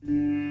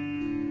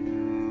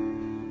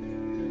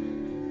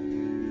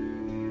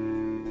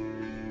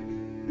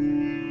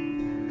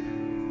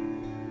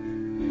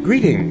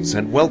Greetings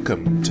and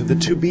welcome to the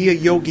To Be a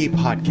Yogi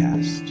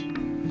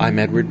podcast. I'm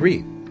Edward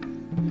Reed,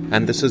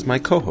 and this is my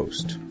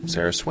co-host,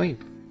 Sarah Swain.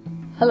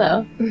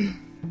 Hello.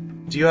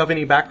 Do you have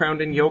any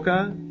background in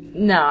yoga?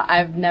 No,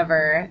 I've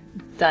never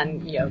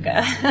done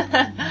yoga.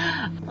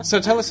 So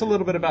tell us a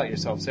little bit about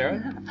yourself,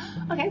 Sarah.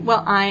 Okay,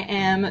 well, I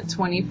am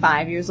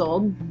 25 years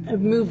old.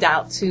 I've moved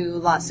out to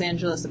Los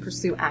Angeles to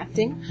pursue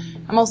acting.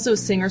 I'm also a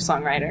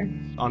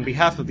singer-songwriter. On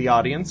behalf of the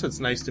audience, it's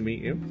nice to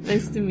meet you.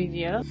 Nice to meet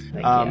you.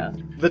 Thank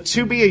you. The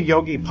To Be a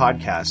Yogi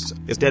podcast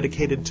is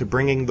dedicated to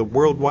bringing the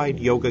worldwide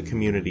yoga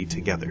community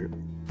together.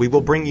 We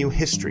will bring you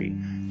history,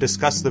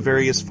 discuss the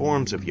various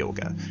forms of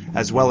yoga,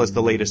 as well as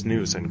the latest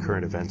news and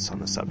current events on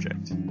the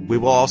subject. We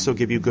will also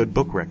give you good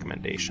book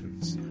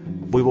recommendations.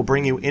 We will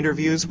bring you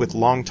interviews with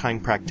longtime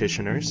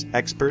practitioners,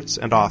 experts,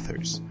 and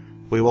authors.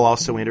 We will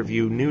also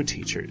interview new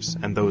teachers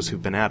and those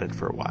who've been at it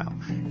for a while,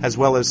 as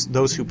well as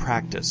those who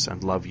practice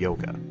and love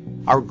yoga.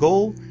 Our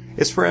goal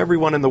is for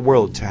everyone in the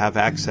world to have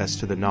access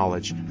to the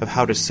knowledge of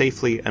how to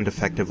safely and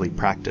effectively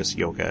practice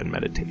yoga and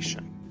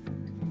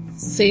meditation.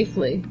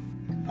 Safely.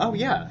 Oh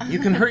yeah, you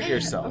can hurt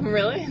yourself.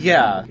 Really?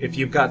 Yeah, if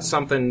you've got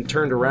something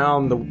turned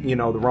around the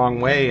wrong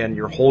way and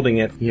you're holding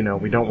it,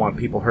 we don't want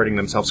people hurting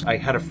themselves. I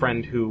had a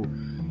friend who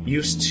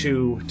used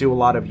to do a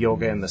lot of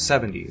yoga in the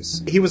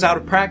 70s. He was out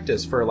of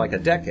practice for like a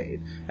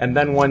decade. And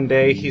then one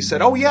day he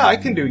said, "Oh yeah, I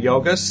can do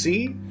yoga,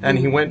 see?" And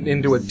he went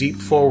into a deep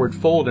forward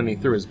fold and he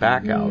threw his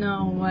back out.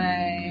 No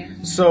way.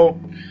 So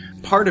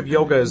part of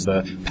yoga is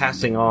the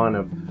passing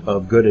on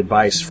of good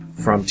advice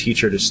from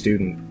teacher to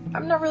student.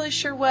 I'm not really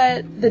sure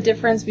what the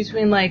difference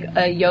between like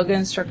a yoga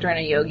instructor and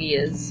a yogi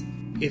is.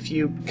 If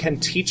you can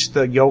teach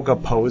the yoga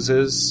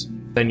poses,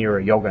 then you're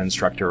a yoga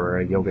instructor or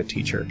a yoga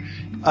teacher.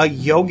 A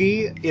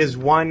yogi is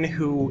one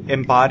who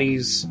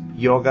embodies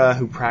yoga,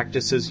 who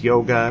practices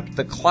yoga.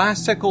 The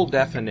classical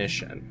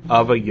definition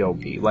of a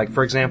yogi, like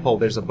for example,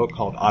 there's a book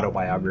called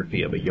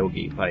Autobiography of a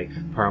Yogi by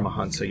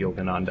Paramahansa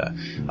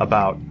Yogananda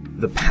about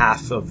the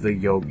path of the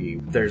yogi.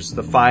 There's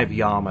the 5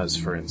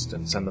 yamas, for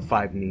instance, and the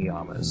 5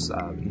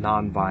 niyamas.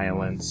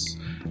 Non-violence,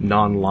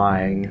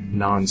 non-lying,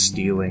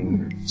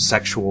 non-stealing,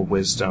 sexual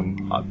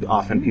wisdom.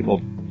 Often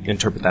people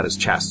interpret that as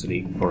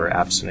chastity or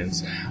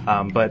abstinence.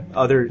 But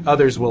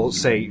others will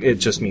say it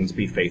just means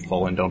be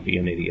faithful and don't be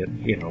an idiot,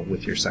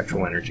 with your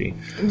sexual energy.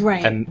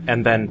 Right.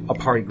 And then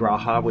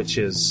aparigraha, which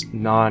is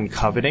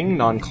non-coveting,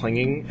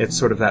 non-clinging. It's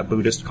sort of that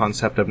Buddhist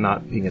concept of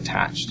not being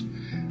attached.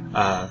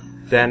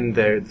 Then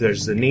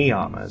there's the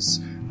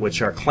niyamas,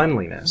 which are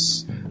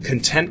cleanliness,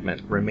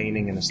 contentment,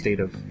 remaining in a state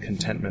of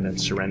contentment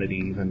and serenity,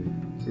 even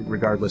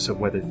regardless of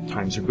whether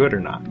times are good or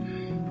not.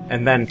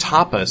 And then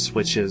tapas,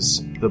 which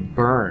is the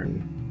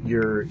burn.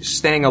 You're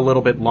staying a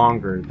little bit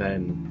longer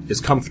than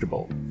is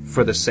comfortable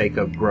for the sake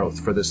of growth,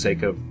 for the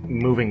sake of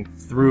moving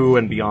through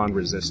and beyond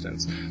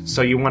resistance.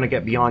 So you want to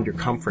get beyond your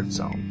comfort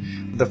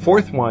zone. The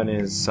fourth one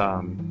is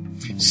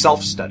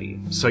self-study.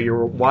 So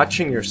you're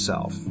watching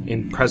yourself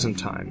in present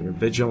time. You're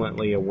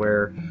vigilantly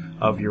aware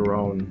of your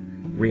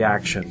own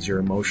reactions, your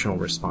emotional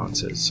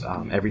responses,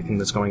 everything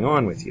that's going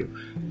on with you.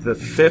 The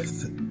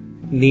fifth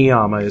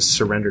niyama is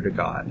surrender to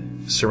God,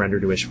 surrender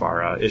to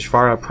Ishvara.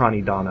 Ishvara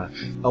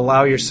pranidhana.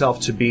 Allow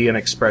yourself to be an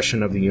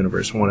expression of the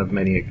universe, one of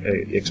many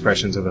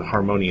expressions of a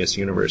harmonious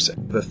universe.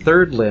 The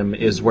third limb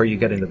is where you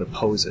get into the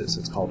poses.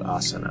 It's called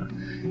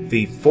asana.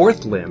 The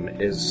fourth limb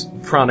is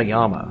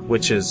pranayama,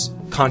 which is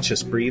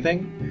conscious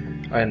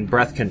breathing and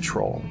breath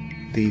control.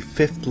 The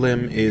fifth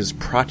limb is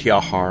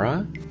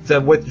pratyahara. The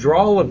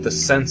withdrawal of the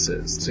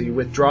senses. So you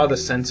withdraw the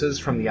senses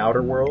from the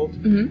outer world,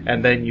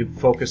 and then you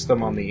focus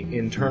them on the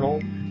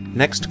internal.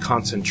 Next,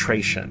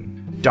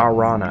 concentration,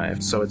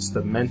 dharana, so it's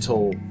the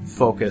mental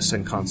focus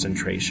and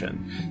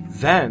concentration.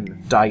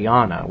 Then,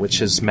 dhyana,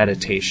 which is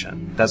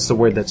meditation. That's the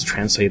word that's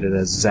translated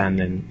as Zen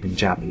in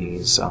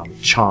Japanese,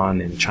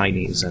 Chan in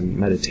Chinese, and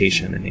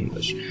meditation in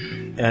English.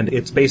 And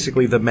it's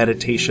basically the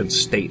meditation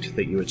state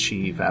that you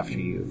achieve after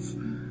you've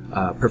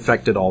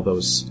perfected all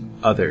those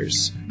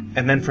others.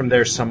 And then from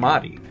there,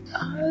 samadhi.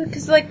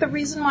 Because, the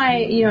reason why,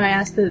 I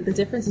asked the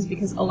difference is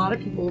because a lot of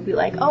people will be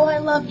like, oh, I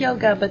love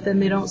yoga, but then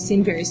they don't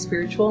seem very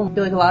spiritual. I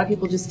feel like a lot of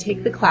people just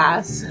take the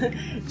class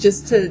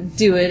just to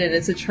do it, and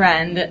it's a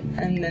trend,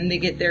 and then they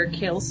get their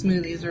kale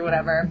smoothies or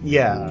whatever.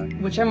 Yeah.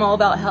 Which I'm all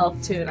about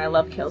health, too, and I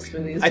love kale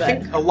smoothies. I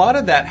think a lot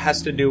of that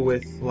has to do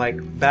with,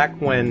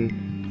 back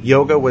when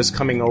yoga was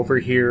coming over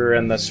here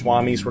and the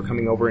swamis were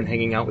coming over and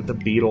hanging out with the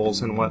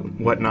Beatles and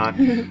whatnot.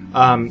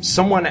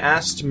 Someone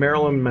asked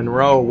Marilyn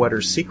Monroe what her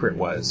secret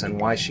was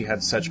and why she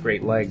had such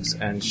great legs,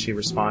 and she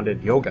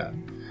responded, yoga.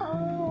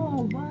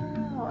 Oh,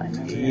 wow. I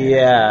know that.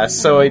 Yeah,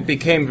 so it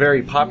became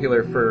very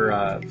popular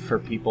for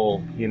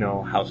people,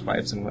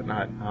 housewives and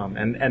whatnot.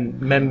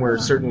 And men were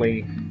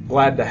certainly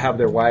glad to have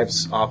their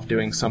wives off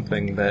doing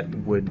something that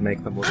would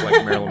make them look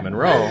like Marilyn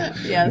Monroe.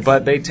 Yes.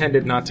 But they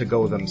tended not to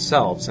go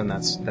themselves, and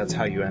that's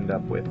how you end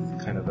up with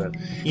kind of a,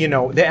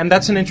 and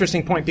that's an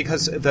interesting point,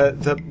 because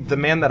the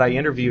man that I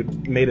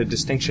interviewed made a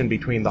distinction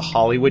between the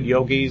Hollywood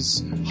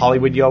yogis,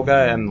 Hollywood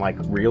yoga, and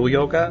real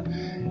yoga.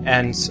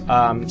 And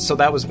so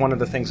that was one of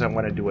the things I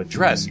wanted to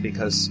address,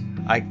 because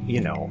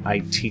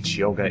I teach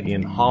yoga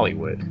in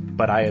Hollywood,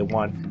 but I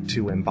want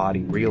to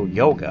embody real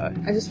yoga.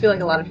 I just feel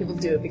like a lot of people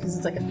do it because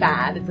it's like a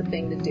fad, it's a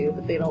thing to do,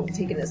 but they don't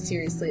take it as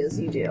seriously as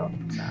you do.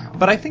 So.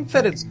 But I think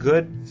that it's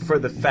good for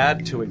the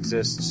fad to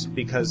exist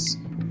because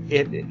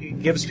it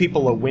gives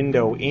people a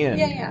window in.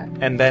 Yeah.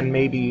 And then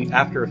maybe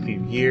after a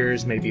few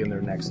years, maybe in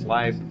their next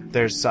life,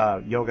 there's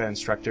yoga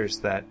instructors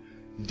that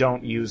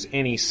don't use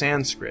any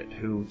Sanskrit,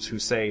 who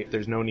say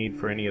there's no need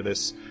for any of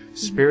this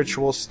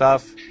spiritual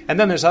stuff. And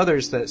then there's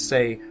others that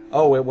say,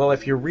 oh, well,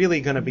 if you're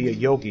really going to be a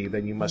yogi,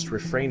 then you must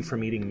refrain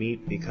from eating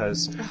meat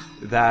because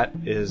that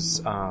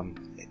is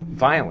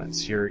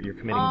violence. You're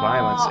committing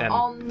violence. And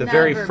I'll the never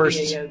very be first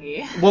a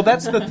yogi. Well,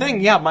 that's the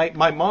thing. Yeah,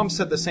 my mom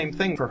said the same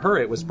thing. For her,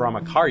 it was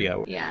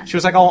Brahmacharya. Yeah. She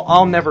was like,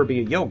 I'll never be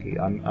a yogi.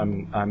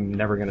 I'm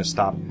never going to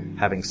stop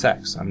having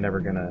sex. I'm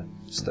never going to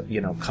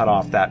cut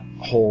off that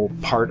whole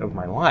part of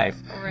my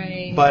life.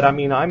 Right. But I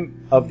mean,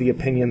 I'm of the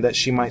opinion that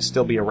she might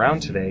still be around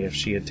today if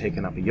she had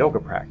taken up a yoga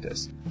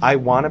practice. I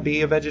want to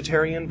be a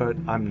vegetarian, but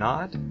I'm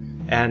not.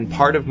 And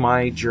part of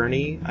my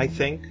journey, I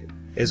think,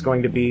 is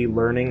going to be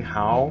learning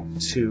how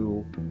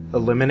to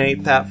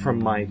eliminate that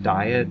from my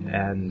diet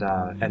and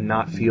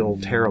not feel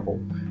terrible,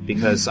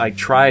 because I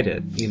tried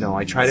it.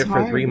 I tried it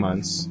for 3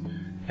 months,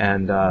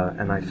 and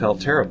I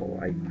felt terrible.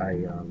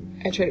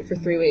 I tried it for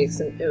 3 weeks,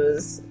 and it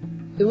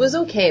was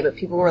okay, but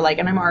people were like,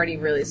 and I'm already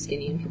really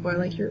skinny, and people are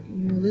like, you're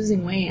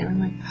losing weight, and I'm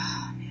like,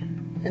 oh,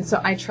 man. And so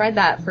I tried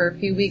that for a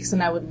few weeks,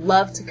 and I would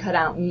love to cut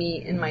out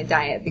meat in my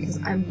diet because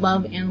I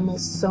love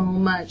animals so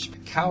much.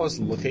 Cows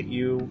look at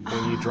you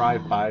when you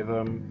drive by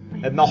them,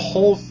 and the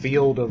whole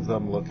field of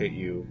them look at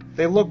you.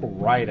 They look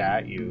right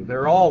at you.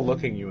 They're all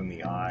looking you in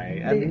the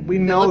eye, and we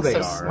know they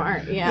so are.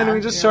 Smart, yeah. And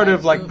we just sort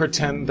of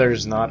pretend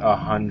there's not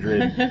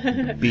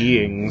 100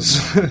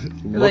 beings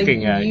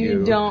looking at you.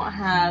 You don't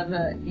have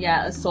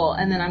a soul.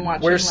 And then I'm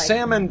watching where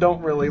salmon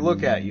don't really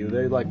look at you.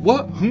 They're like,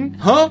 what?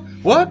 Huh?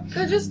 What?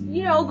 They're just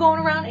going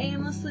around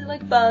aimlessly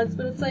like bugs.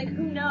 But it's like,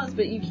 who knows?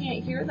 But you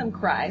can't hear them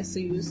cry, so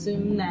you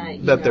assume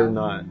that they're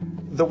not.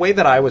 The way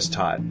that I was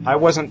taught, I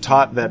wasn't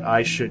taught that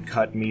I should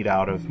cut meat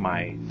out of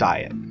my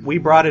diet. We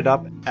brought it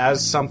up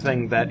as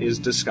something that is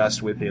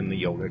discussed within the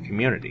yoga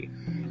community.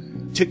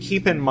 To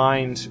keep in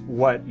mind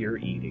what you're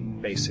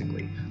eating,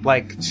 basically.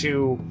 Like,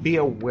 to be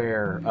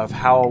aware of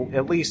how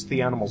at least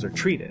the animals are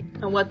treated.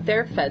 And what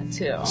they're fed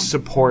to.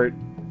 Support,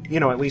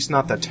 at least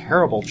not the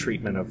terrible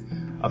treatment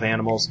of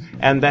animals.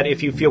 And that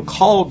if you feel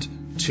called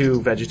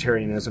to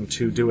vegetarianism,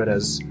 to do it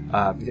as,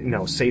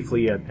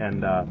 safely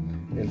and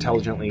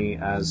intelligently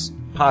as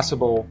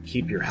possible,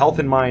 keep your health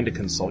in mind, to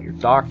consult your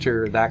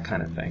doctor, that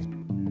kind of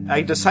thing.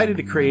 I decided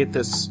to create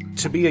this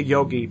To Be a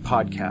Yogi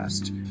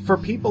podcast for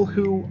people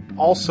who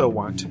also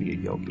want to be a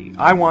yogi.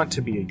 I want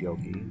to be a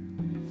yogi.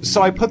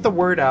 So I put the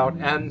word out,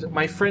 and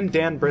my friend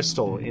Dan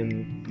Bristol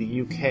in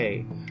the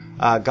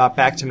UK got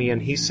back to me,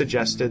 and he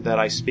suggested that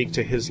I speak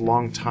to his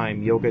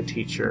longtime yoga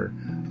teacher,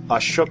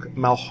 Ashok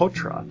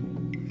Malhotra.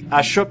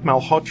 Ashok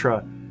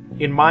Malhotra,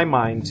 in my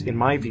mind, in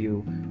my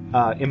view,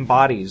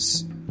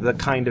 embodies the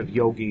kind of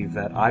yogi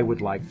that I would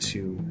like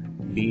to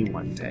be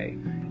one day.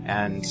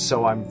 And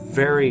so I'm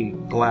very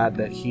glad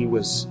that he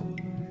was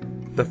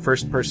the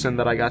first person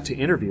that I got to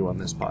interview on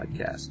this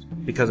podcast,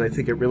 because I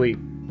think it really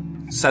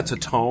sets a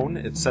tone,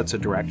 it sets a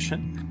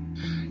direction.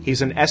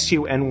 He's an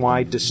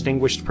SUNY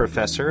Distinguished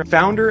Professor,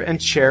 founder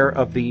and chair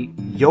of the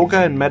Yoga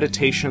and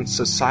Meditation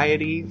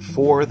Society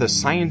for the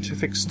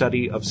Scientific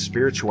Study of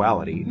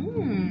Spirituality.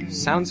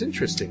 Sounds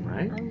interesting,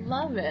 right? I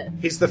love it.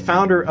 He's the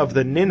founder of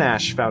the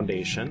Ninash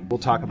Foundation. We'll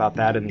talk about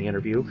that in the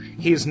interview.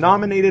 He is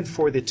nominated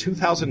for the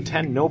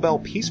 2010 Nobel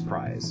Peace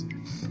Prize.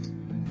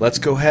 Let's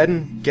go ahead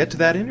and get to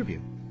that interview.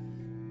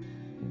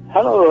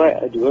 Hello,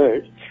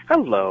 Edward.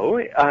 Hello.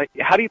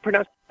 How do you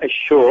pronounce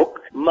Ashok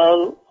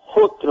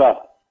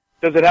Malhotra.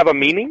 Does it have a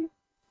meaning?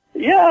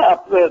 Yeah,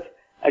 but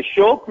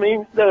Ashok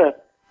means the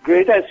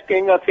greatest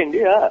king of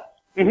India.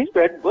 He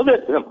spread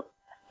Buddhism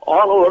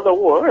all over the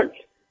world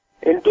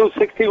in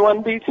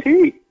 261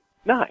 BC.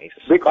 Nice.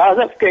 Because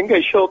of King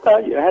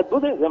Ashoka, you had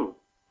Buddhism.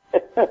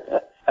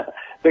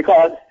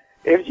 Because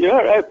if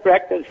you're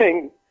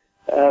practicing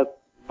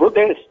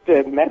Buddhist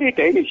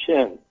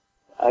meditation,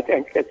 I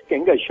think it's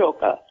King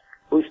Ashoka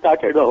who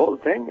started the whole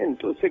thing in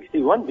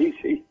 261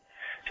 BC.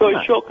 So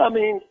Ashoka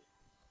means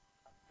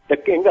the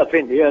king of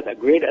India, the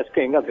greatest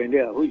king of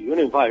India, who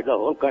unified the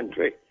whole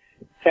country.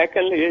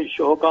 Secondly,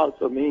 Ashoka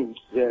also means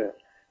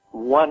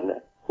one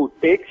who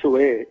takes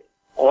away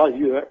all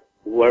your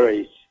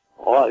worries,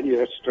 all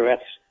your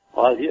stress,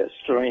 all your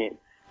strain,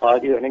 all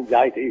your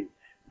anxiety,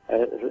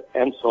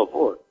 and so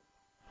forth.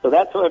 So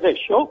that's what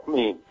Ashok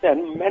means,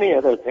 and many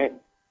other things.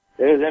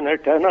 There is an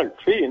eternal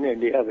tree in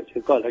India which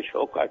is called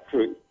Ashoka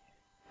tree.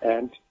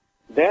 And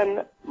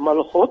then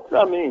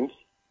Malhotra means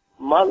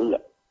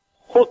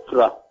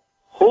Malhotra.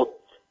 Hot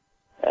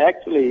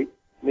actually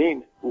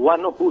means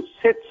one who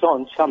sits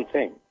on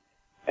something.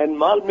 And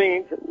Mal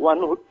means one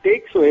who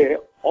takes away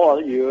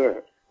all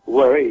your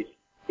worries.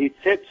 He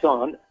sits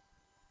on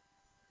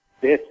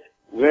this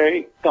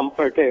very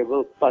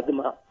comfortable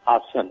Padma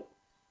Asana.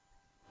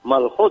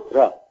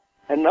 Malhotra,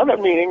 another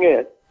meaning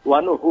is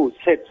one who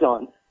sits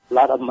on a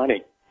lot of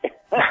money. It's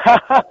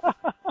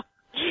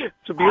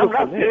a beautiful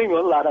I'm not name. sitting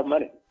on a lot of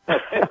money.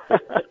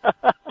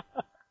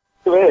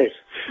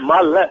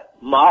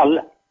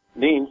 Mal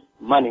means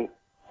money.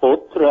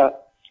 Hotra,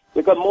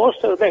 because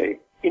most of the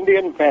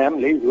Indian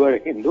families who are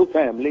Hindu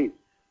families,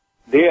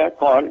 they are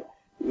called,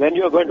 when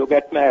you're going to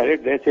get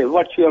married, they say,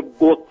 what's your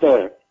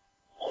gotar?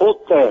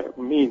 Hotar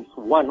means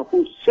one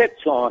who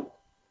sits on.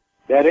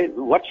 That is,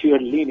 what's your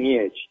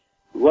lineage?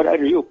 Where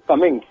are you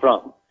coming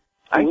from?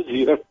 Who's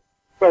your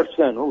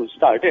person who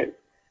started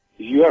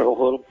your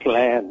whole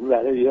clan,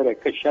 whether you're a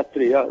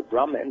Kshatriya or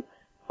Brahmin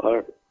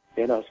or,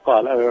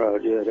 scholar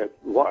or you're a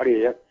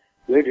warrior,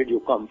 where did you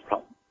come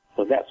from?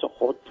 So that's a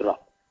Hotra.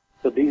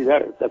 So these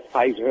are the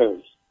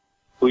fighters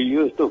who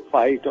used to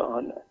fight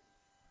on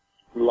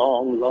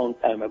long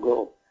time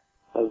ago,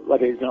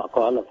 what is now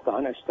called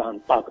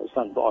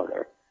Afghanistan-Pakistan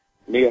border,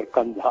 near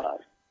Kandahar.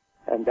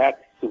 And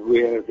that's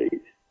where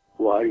these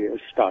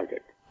warriors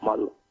started,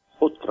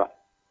 Malhotra.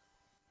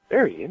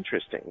 Very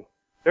interesting.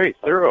 Very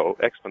thorough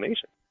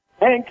explanation.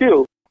 Thank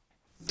you.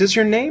 Does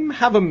your name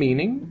have a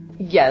meaning?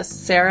 Yes,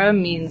 Sarah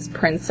means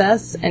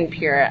princess, and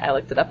Pura, I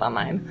looked it up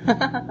online.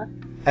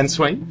 And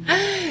Swain?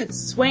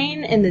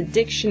 Swain in the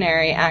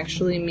dictionary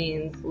actually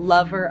means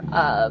lover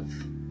of,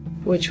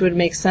 which would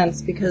make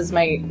sense because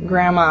my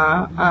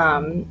grandma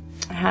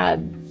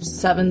had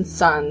 7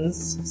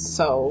 sons,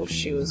 so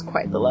she was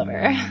quite the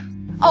lover.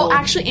 Oh,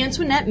 actually,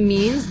 Antoinette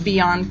means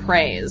beyond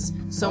praise.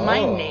 So my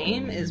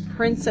name is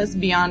Princess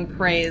Beyond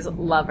Praise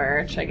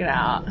Lover. Check it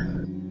out.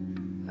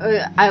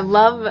 I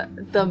love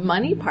the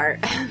money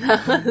part.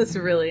 That was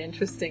really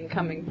interesting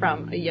coming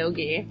from a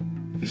yogi.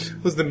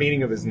 Was the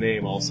meaning of his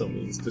name also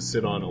means to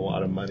sit on a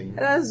lot of money?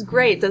 That was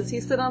great. Does he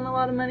sit on a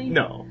lot of money?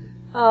 No.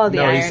 Oh, the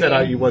irony. He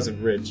said he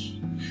wasn't rich.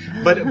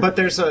 But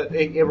there's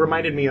it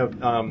reminded me of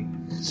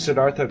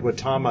Siddhartha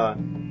Gautama,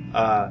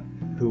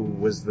 who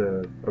was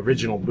the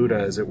original Buddha,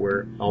 as it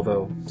were,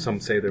 although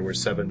some say there were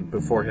 7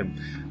 before him.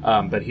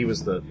 But he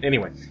was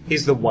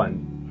he's the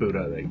one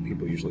Buddha that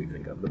people usually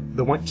think of.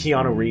 The one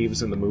Keanu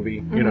Reeves in the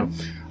movie,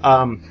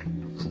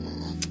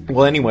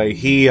 Well, anyway,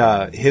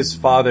 his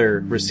father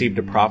received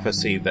a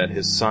prophecy that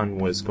his son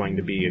was going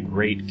to be a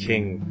great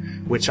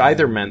king, which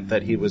either meant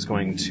that he was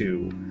going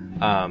to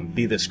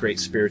be this great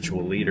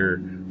spiritual leader,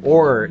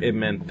 or it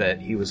meant that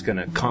he was going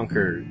to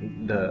conquer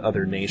the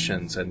other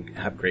nations and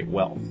have great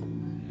wealth.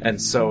 And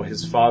so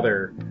his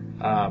father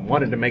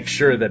wanted to make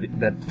sure that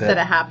it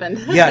happened.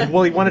 Yeah,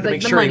 well, he wanted to like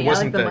make sure money. he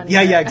wasn't the money.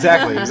 Yeah,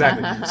 exactly.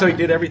 So he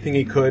did everything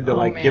he could to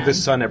give man.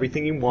 his son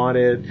everything he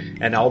wanted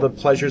and all the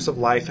pleasures of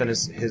life. And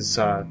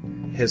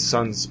his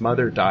son's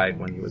mother died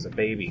when he was a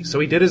baby. So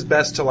he did his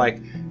best to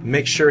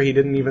make sure he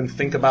didn't even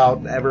think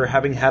about ever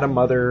having had a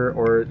mother,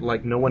 or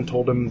no one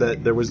told him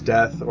that there was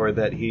death or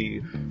that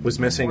he was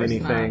missing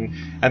anything.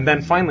 And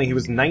then finally he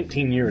was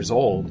 19 years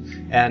old,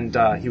 and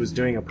he was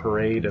doing a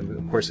parade, and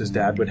of course his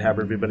dad would have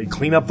everybody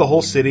clean up the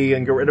whole city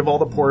and get rid of all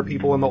the poor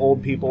people and the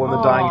old people and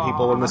the dying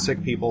people and the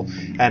sick people,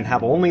 and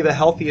have only the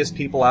healthiest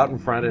people out in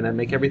front, and then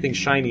make everything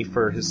shiny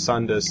for his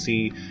son to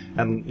see,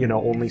 and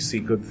only see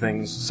good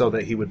things, so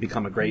that he would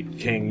become a great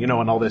king,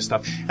 and all this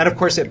stuff. And of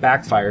course it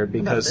backfired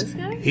because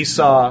he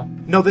saw.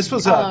 No, this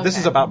was this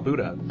is about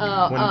Buddha.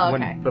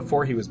 When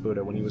before he was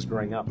Buddha, when he was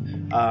growing up.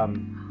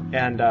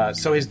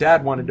 So his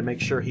dad wanted to make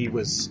sure he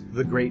was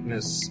the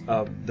greatness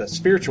of the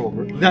spiritual,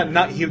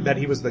 that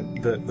he was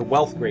the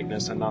wealth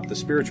greatness and not the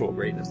spiritual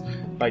greatness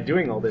by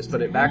doing all this,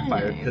 but it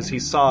backfired because he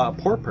saw a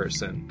poor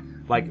person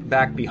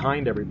back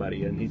behind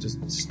everybody, and he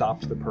just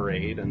stopped the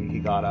parade, and he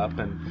got up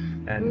and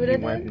he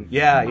went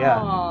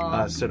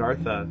and,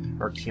 Siddhartha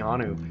or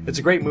Keanu. It's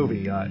a great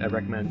movie. I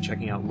recommend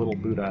checking out Little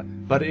Buddha,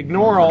 but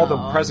ignore all the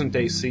present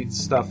day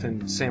stuff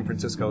in San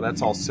Francisco.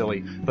 That's all silly.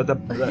 But the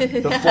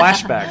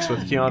flashbacks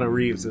with Keanu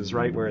Reeves is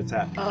right where it's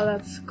at. Oh,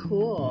 that's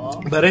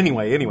cool. But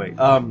anyway.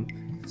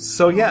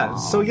 So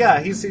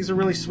he's a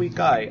really sweet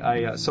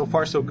guy. So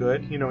far so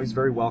good. He's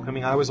very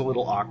welcoming. I was a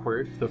little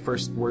awkward. The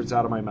first words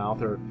out of my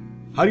mouth are,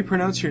 "How do you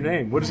pronounce your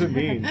name? What does it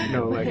mean?"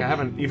 I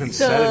haven't even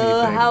said anything.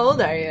 So, how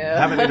old are you? I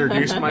haven't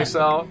introduced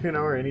myself,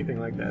 or anything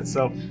like that.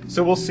 So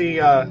we'll see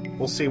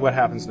what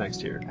happens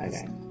next year.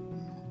 Okay.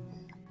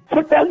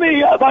 So tell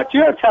me about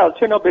yourself,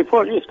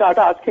 before you start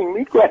asking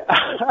me questions.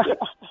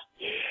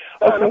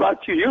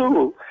 About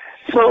you.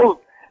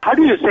 So, how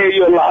do you say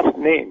your last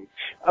name?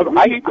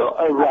 Reeb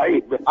or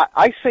Reib?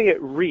 I say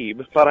it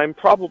Reeb, but I'm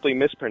probably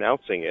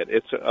mispronouncing it.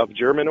 It's of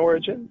German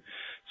origin.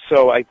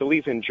 So I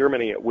believe in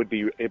Germany it would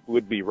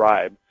be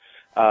Reib,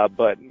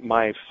 but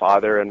my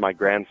father and my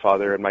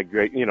grandfather and my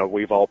great,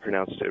 we've all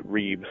pronounced it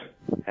Reeb,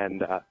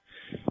 and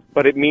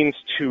but it means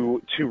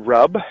to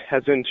rub,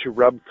 as in to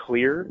rub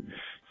clear.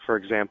 For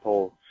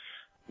example,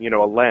 a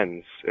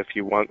lens. If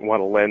you want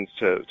a lens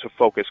to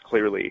focus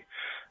clearly,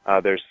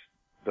 there's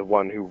the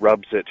one who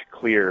rubs it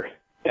clear.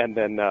 And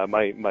then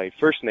my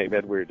first name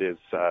Edward is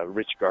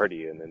Rich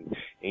Guardian, in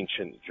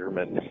ancient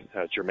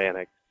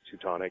Germanic,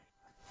 Teutonic.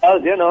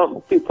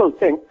 Well, people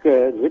think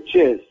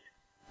riches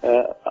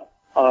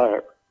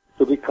are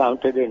to be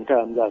counted in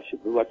terms of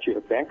what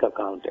your bank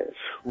account is.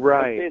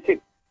 Right. But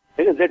basically,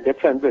 there is a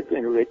difference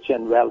between rich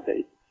and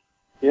wealthy.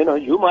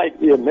 You might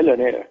be a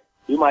millionaire.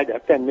 You might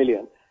have 10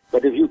 million.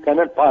 But if you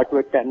cannot part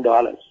with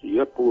 $10,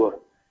 you're poor.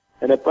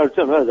 And a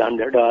person who has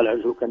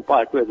 $100 who can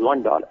part with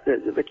 $1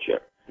 is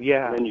richer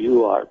than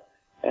you are.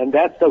 And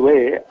that's the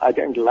way I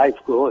think life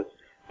goes.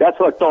 That's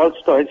what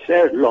Tolstoy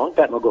said a long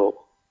time ago.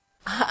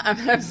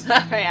 I'm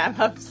sorry, I'm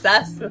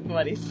obsessed with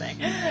what he's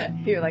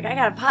saying. You're like, I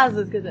gotta pause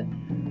this because,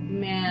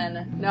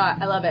 man, no,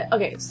 I love it.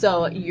 Okay,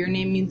 so your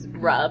name means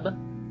rub.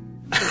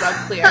 To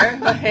rub clear.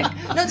 Okay.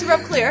 No, to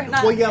rub clear.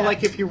 Not, well, yeah,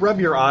 like if you rub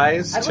your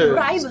eyes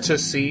ribe. to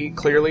see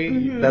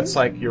clearly, that's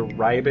like you're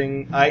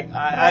ribing.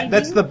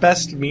 That's the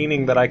best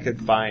meaning that I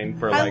could find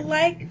for like. I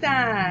like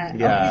that.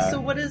 Yeah. Okay,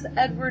 so what does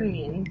Edward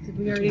mean? Did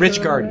we already Rich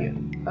go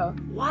guardian. Oh,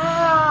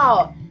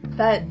 wow.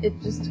 That it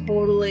just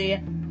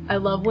totally. I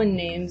love when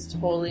names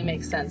totally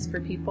make sense for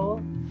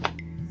people.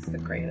 It's the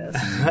greatest.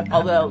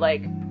 Although,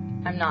 like,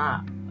 I'm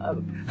not a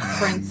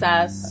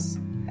princess.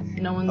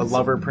 No one's a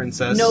lover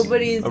princess.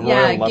 Nobody's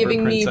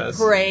giving princess.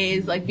 me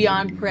praise, like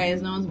beyond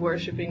praise. No one's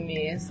worshiping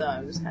me, so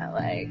I'm just kind of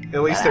like.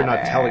 At least they're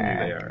not telling you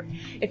they are.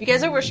 If you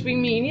guys are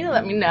worshiping me, you need to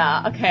let me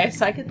know, okay?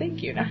 So I could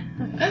thank you.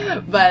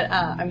 But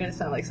I'm gonna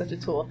sound like such a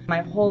tool.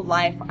 My whole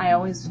life, I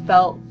always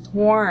felt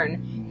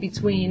torn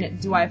between: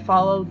 do I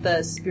follow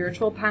the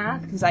spiritual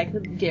path because I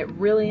could get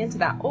really into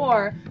that,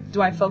 or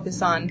do I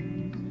focus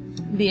on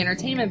the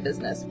entertainment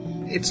business?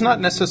 It's not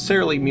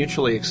necessarily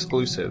mutually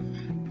exclusive.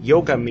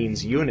 Yoga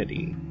means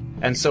unity.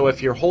 And so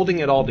if you're holding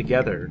it all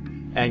together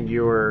and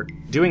you're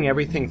doing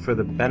everything for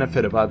the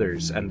benefit of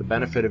others and the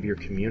benefit of your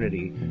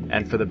community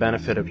and for the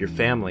benefit of your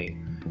family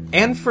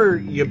and for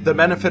the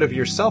benefit of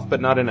yourself,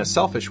 but not in a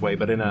selfish way,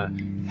 but in a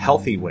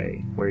healthy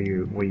way where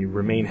you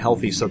remain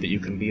healthy so that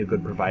you can be a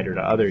good provider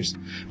to others.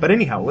 But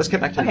anyhow, let's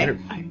get back to the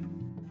interview.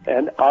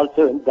 And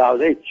also in Tao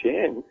Te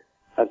Ching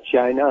of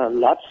China,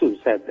 Lao Tzu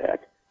said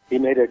that. He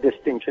made a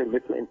distinction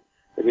between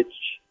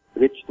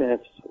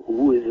richness,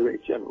 who is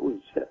rich and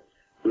who is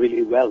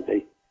really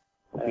wealthy.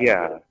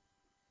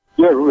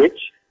 You're rich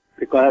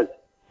because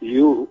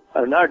you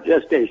are not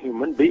just a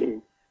human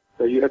being,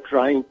 but you are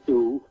trying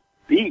to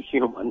be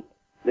human.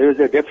 There is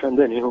a difference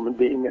in human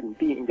being and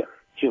being a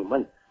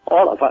human.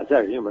 All of us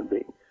are human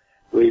beings.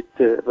 We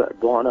were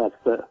born of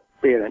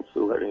parents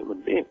who are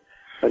human beings.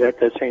 But at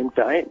the same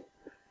time,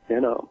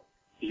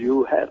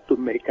 you have to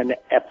make an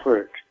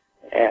effort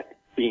at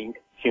being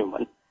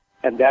human.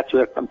 And that's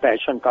where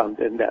compassion comes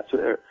in. That's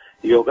where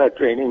yoga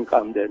training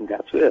comes in.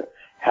 That's where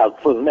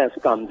helpfulness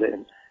comes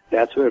in.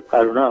 That's where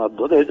Karuna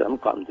Buddhism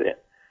comes in.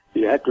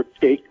 You have to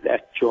take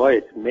that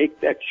choice,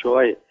 make that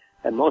choice.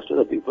 And most of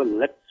the people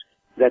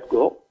let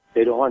go.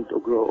 They don't want to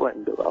grow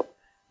and develop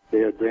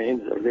their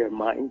brains or their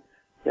minds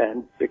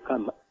and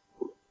become,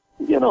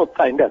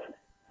 kind of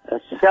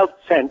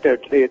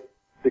self-centered. They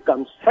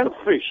become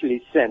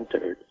selfishly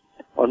centered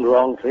on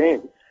wrong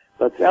things.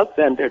 But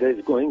self-centered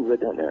is going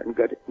within and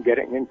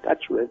getting in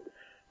touch with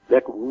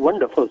that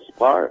wonderful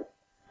spark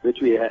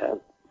which we have,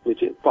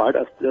 which is part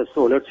of the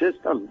solar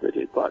system, which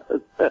is part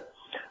of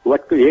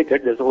what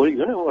created this whole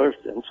universe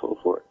and so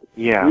forth.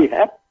 Yeah. We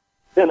have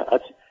in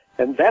us.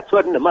 And that's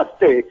what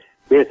Namaste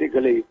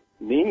basically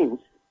means.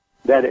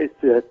 That is,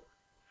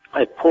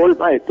 I fold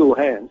my two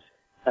hands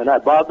and I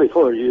bow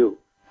before you.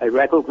 I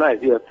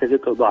recognize your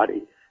physical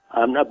body.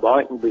 I'm not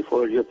bowing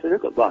before your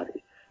physical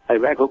body. I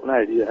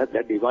recognize you have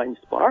that divine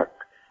spark.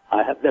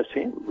 I have the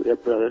same. We are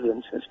brothers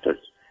and sisters.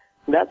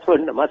 That's what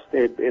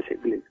Namaste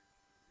basically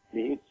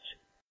means.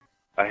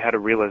 I had a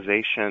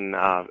realization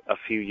a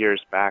few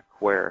years back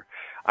where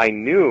I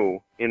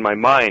knew in my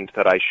mind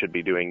that I should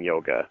be doing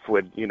yoga. I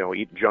would,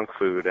 eat junk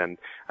food and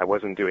I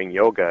wasn't doing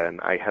yoga and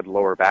I had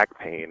lower back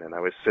pain and I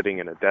was sitting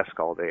in a desk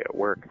all day at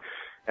work.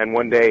 And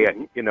one day,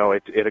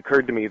 it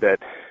occurred to me that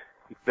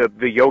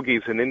the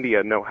yogis in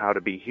India know how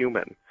to be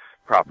human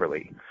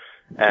properly.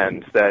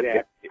 And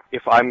that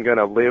if I'm going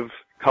to live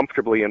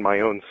comfortably in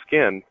my own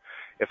skin,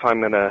 if I'm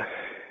going to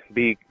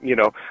be,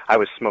 I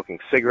was smoking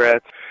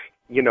cigarettes,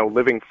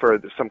 living for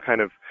some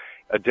kind of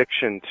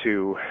addiction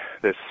to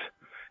this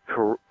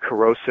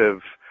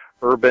corrosive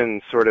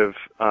urban sort of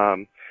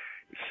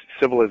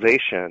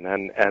civilization.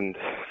 And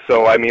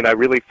so, I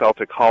really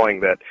felt a calling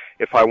that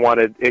if I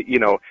wanted,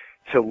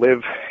 to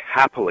live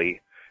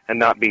happily and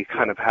not be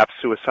kind of half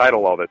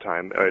suicidal all the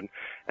time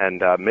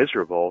and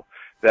miserable,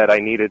 that I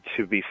needed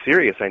to be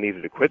serious. I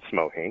needed to quit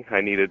smoking.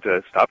 I needed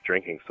to stop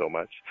drinking so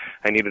much.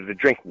 I needed to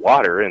drink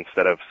water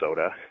instead of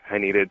soda. I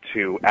needed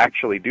to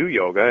actually do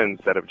yoga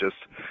instead of just,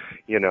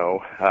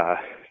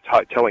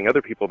 telling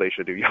other people they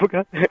should do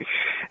yoga.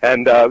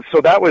 And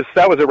so that was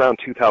around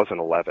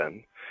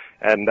 2011.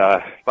 And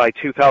by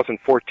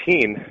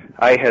 2014,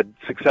 I had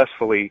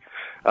successfully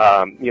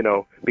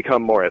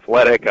become more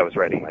athletic. I was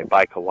riding my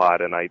bike a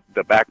lot, and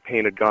the back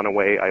pain had gone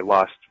away. I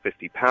lost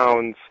 50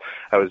 pounds.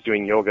 I was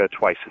doing yoga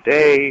twice a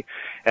day,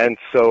 and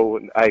so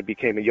I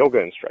became a yoga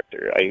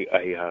instructor.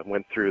 I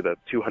went through the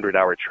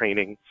 200-hour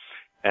training,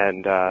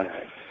 And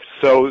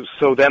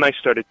so then I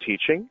started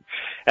teaching,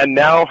 and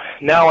now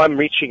I'm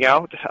reaching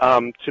out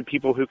to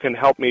people who can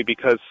help me,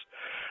 because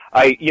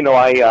I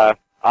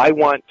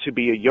want to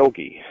be a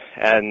yogi,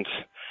 and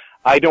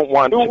I don't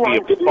want to be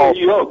a false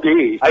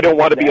yogi. I don't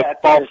want to be a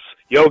false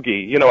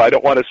yogi. I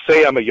don't want to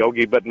say I'm a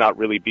yogi but not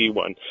really be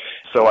one.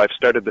 So I've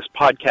started this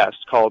podcast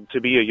called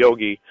To Be a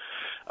Yogi,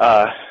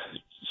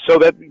 so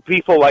that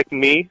people like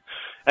me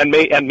and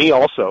me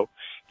also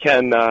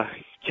can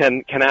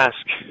ask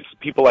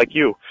people like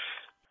you,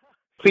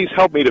 please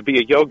help me to be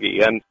a yogi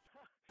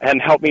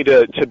and help me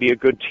to be a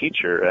good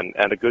teacher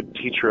and a good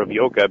teacher of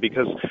yoga,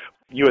 because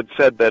you had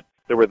said that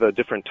there were the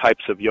different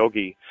types of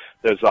yogi.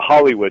 There's the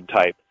Hollywood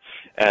type,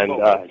 and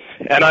right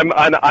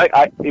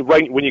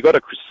when you go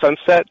to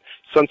Sunset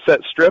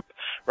Strip,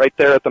 right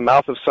there at the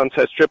mouth of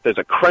Sunset Strip, there's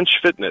a Crunch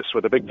Fitness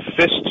with a big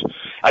fist.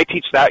 I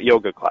teach that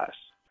yoga class,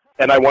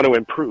 and I want to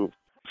improve,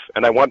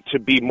 and I want to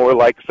be more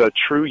like the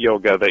true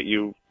yoga that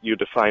you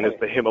define as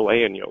the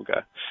Himalayan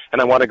yoga. And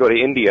I want to go to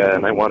India,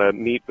 and I want to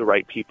meet the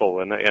right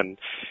people, and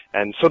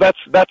so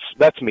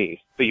that's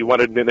me. So you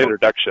wanted an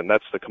introduction.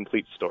 That's the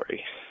complete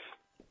story.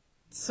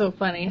 So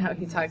funny how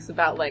he talks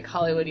about like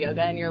Hollywood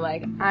yoga, and you're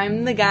like,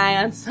 I'm the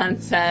guy on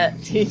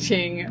Sunset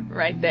teaching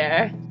right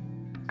there.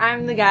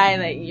 I'm the guy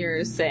that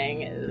you're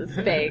saying is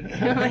fake.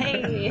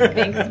 Hey,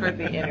 thanks for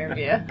the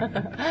interview.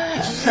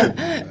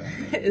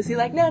 Is he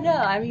like, no,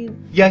 I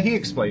mean... Yeah, he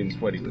explains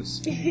what he was...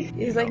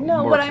 He's like,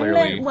 no, what clearly.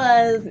 I meant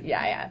was...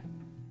 Yeah.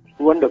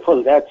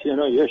 Wonderful. That's,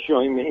 you're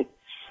showing me,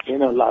 a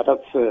lot of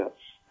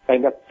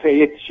kind of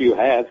faith you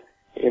have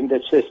in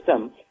the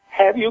system.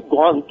 Have you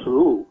gone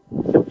through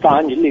the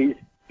Patanjali's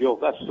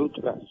Yoga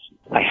Sutras?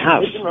 I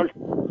have.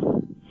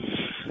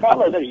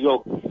 Other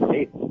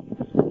yoga,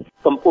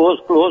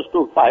 composed close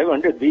to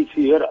 500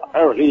 BC or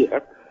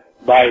earlier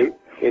by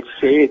its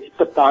sage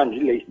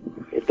Patanjali.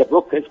 The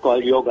book is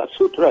called Yoga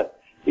Sutra.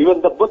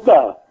 Even the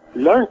Buddha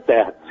learned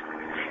that,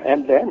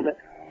 and then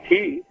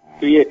he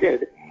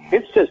created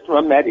his system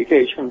of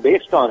meditation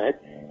based on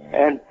it,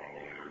 and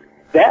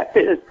that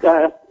is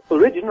the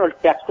original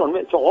text on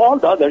which all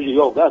the other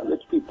yogas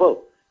which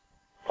people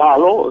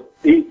follow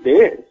these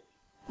days.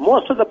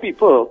 Most of the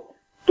people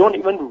don't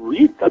even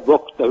read the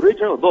book, the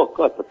original book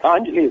of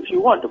Patanjali. If you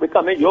want to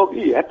become a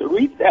yogi, you have to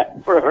read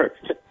that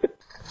first.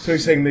 So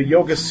he's saying the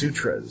Yoga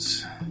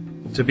Sutras.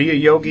 To be a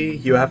yogi,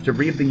 you have to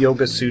read the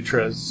Yoga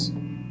Sutras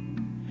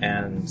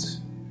and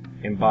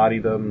embody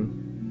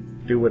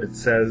them, do what it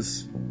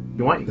says. If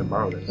you want, you can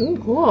borrow this. Ooh,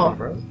 cool.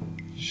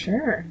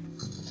 Sure.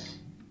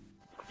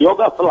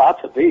 Yoga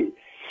Philosophy,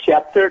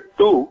 Chapter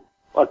 2,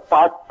 or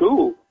Part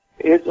 2,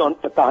 is on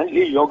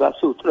Patanjali Yoga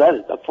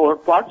Sutras, the 4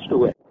 parts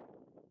to it.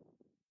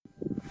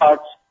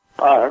 Parts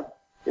are,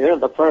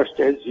 the first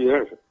is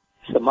your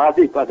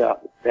Samadhi Pada,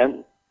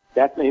 then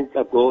that means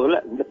the goal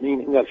and the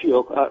meaning of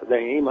yoga, the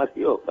aim of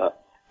yoga.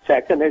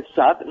 Second is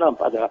Sadhana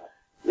Pada,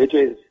 which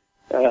is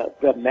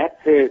the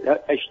method,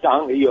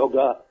 Ashtanga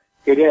Yoga,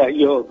 Kriya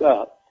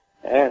Yoga,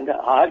 and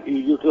how you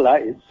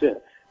utilize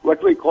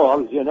what we call,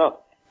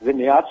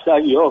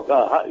 Vinyasa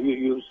Yoga, how you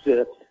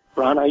use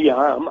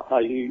pranayama, how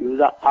you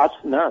use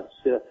asanas,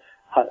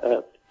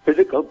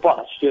 physical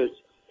postures.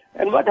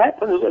 And what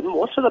happens with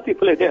most of the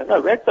people again, I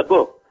read the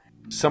book.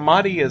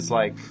 Samadhi is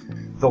like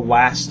the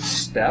last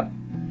step.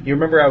 You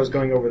remember I was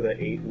going over the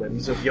 8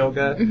 limbs of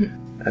yoga?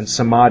 Mm-hmm. And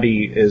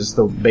Samadhi is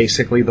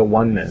basically the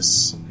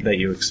oneness that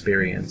you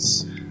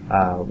experience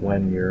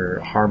when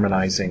you're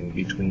harmonizing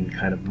between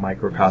kind of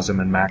microcosm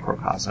and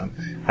macrocosm.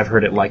 I've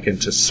heard it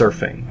likened to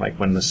surfing, like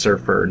when the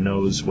surfer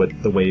knows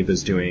what the wave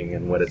is doing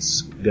and what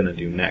it's going to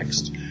do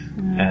next.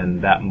 Mm.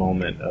 And that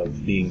moment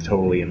of being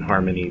totally in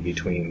harmony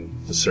between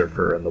the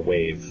surfer and the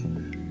wave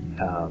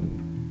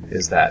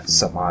is that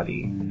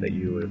samadhi that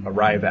you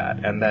arrive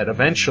at, and that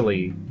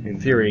eventually, in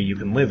theory, you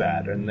can live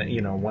at. And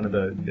one of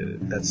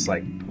that's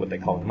like what they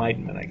call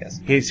enlightenment, I guess.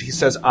 He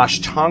says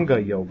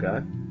Ashtanga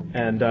Yoga,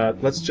 and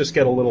let's just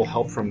get a little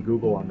help from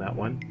Google on that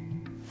one.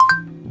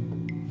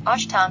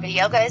 Ashtanga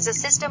Yoga is a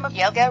system of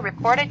yoga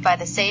reported by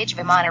the sage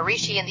Vimana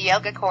Rishi in the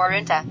Yoga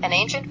Corunta, an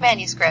ancient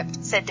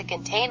manuscript said to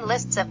contain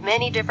lists of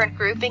many different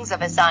groupings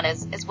of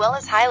asanas, as well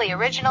as highly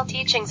original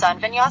teachings on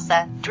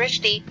vinyasa,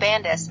 drishti,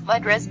 bandhas,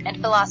 mudras,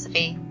 and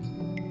philosophy.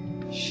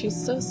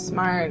 She's so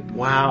smart.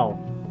 Wow.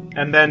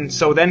 And then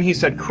he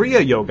said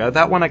Kriya Yoga.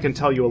 That one I can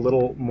tell you a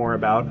little more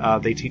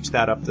about. They teach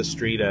that up the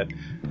street at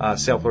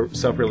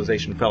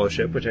Self-Realization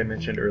Fellowship, which I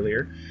mentioned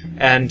earlier.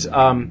 And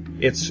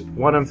it's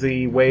one of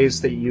the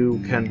ways that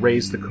you can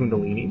raise the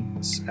Kundalini.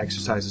 It's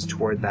exercises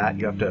toward that.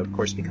 You have to, of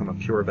course, become a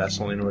pure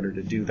vessel in order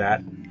to do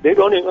that. They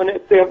don't even,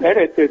 if they have read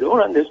it, they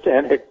don't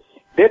understand it.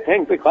 They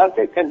think because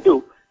they can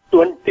do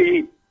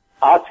 20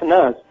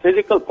 asanas,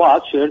 physical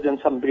postures, and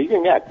some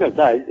breathing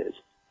exercises,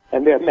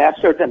 and they're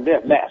masters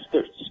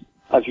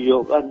of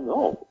yoga.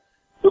 No.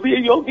 To be a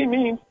yogi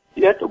means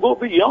you have to go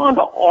beyond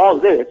all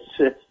this,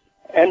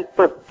 and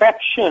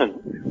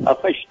perfection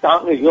of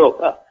Ashtanga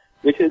Yoga,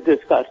 which is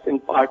discussed in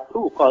Part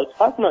 2, called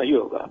Sadhana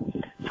Yoga,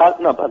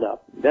 Sadhana Pada.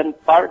 Then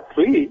Part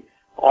 3,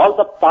 all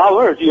the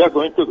powers you are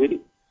going to be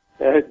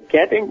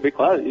getting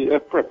because you're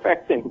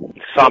perfecting.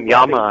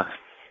 Samyama.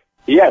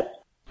 Yes.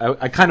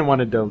 I kind of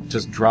wanted to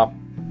just drop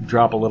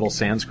a little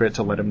Sanskrit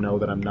to let him know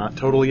that I'm not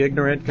totally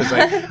ignorant, because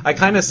I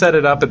kind of set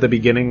it up at the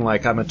beginning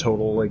like I'm a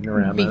total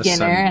ignoramus.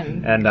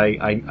 And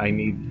I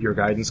need your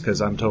guidance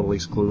because I'm totally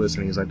clueless.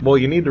 And he's like, well,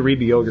 you need to read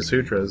the Yoga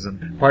Sutras.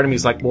 And part of me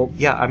is like, well,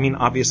 yeah, I mean,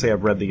 obviously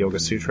I've read the Yoga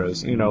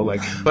Sutras,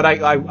 but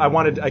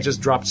I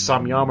just dropped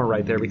Samyama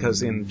right there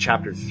because in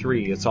chapter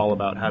 3, it's all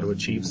about how to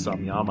achieve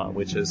Samyama,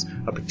 which is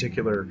a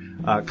particular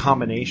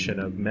combination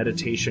of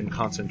meditation,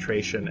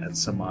 concentration, and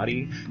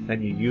samadhi.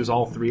 And you use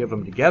all three of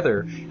them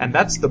together. And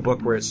that's the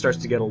book where it starts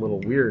to get a little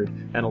weird,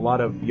 and a lot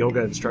of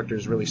yoga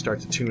instructors really start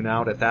to tune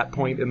out at that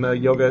point in the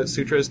Yoga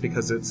Sutras,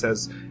 because it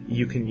says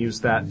you can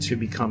use that to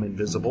become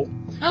invisible,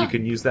 you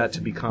can use that to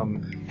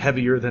become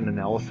heavier than an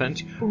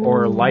elephant,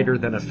 or lighter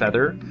than a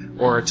feather,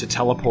 or to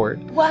teleport.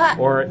 What?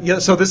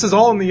 So this is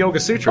all in the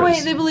Yoga Sutras. Oh,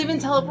 wait, they believe in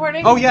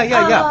teleporting? Oh, yeah.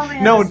 Oh,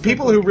 man, no,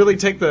 people who really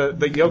take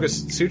the Yoga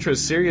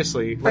Sutras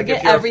seriously...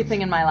 Forget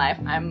everything in my life.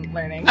 I'm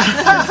learning.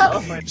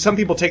 Some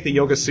people take the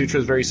Yoga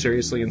Sutras very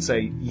seriously and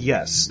say,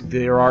 yes,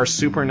 there are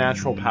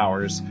supernatural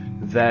powers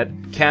that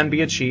can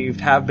be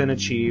achieved, have been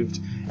achieved,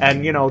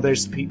 and,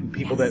 there's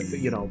people that,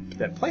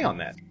 that play on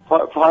that.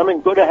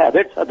 Forming good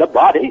habits of the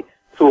body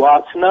through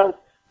asanas,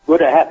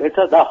 good habits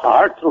of the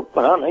heart through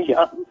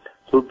pranayama,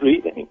 through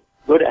breathing,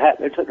 good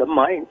habits of the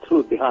mind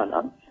through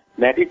dhyana,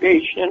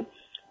 meditation,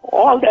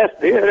 all that's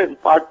there in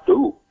part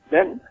 2.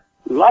 Then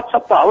lots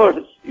of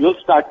powers you'll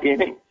start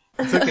gaining.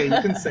 It's okay,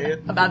 you can say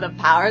it. About the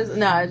powers?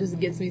 No, it just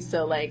gets me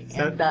so,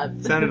 amped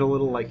up. Sounded a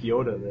little like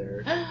Yoda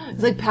there.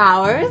 It's like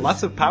powers?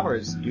 Lots of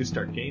powers you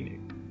start gaining.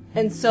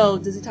 And so,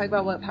 does he talk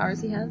about what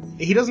powers he has?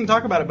 He doesn't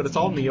talk about it, but it's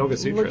all in the Yoga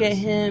Sutras. Look at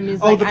him. He's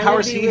the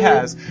powers he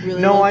has.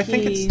 Really no, I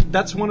think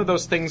that's one of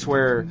those things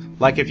where,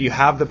 if you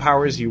have the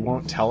powers, you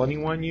won't tell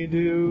anyone you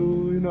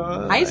do.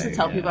 I used to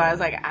tell people, I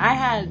was like, I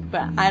had,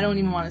 but I don't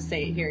even want to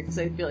say it here because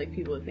I feel like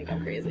people would think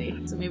I'm crazy.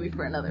 So maybe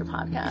for another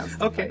podcast.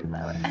 Okay.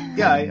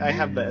 Yeah, I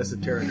have the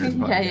esoteric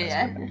podcast.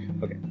 Yeah.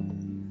 Okay.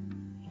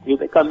 You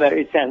become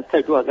very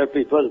sensitive to other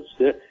people's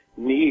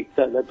needs,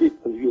 other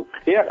people, you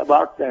care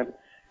about them,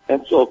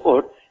 and so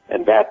forth.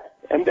 And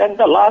then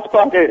the last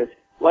part is,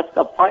 what's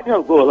the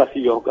final goal of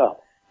yoga?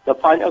 The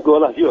final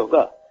goal of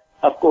yoga,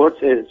 of course,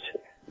 is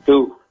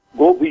to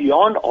go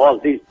beyond all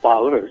these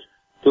powers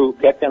to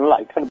get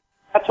enlightened.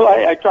 That's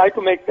why I try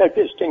to make that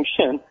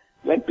distinction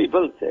when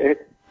people say,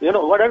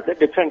 what are the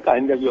different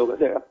kinds of yoga?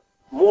 There are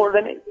more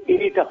than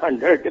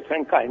 800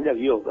 different kinds of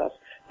yogas,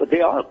 but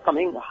they are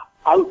coming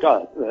out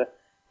of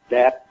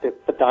that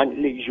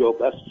Patanjali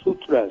Yoga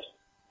Sutras.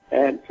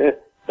 And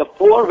the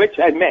 4 which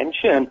I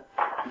mentioned,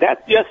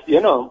 that's just,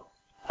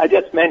 I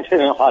just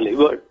mentioned in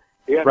Hollywood.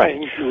 They are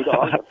going to include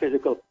all the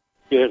physical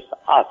fears,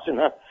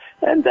 asana,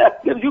 and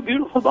that gives you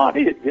beautiful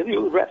body. It gives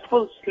you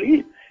restful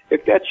sleep.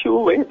 It gets you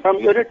away from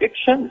your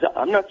addictions.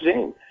 I'm not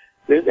saying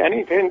there's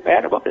anything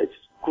bad about it. It's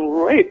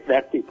great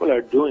that people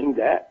are doing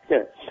that.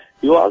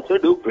 You also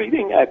do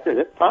breathing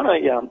exercises,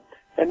 pranayama,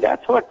 and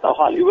that's what the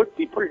Hollywood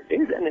people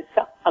did, and it's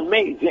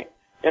amazing.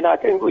 And I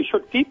think we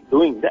should keep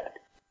doing that.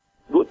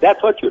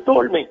 That's what you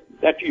told me,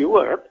 that you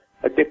were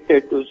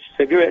addicted to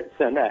cigarettes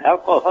and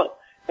alcohol,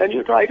 and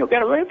you try to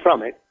get away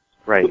from it.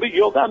 Right. To be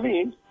yoga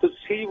means to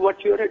see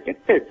what you're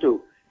addicted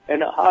to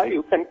and how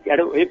you can get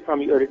away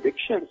from your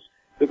addictions,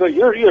 because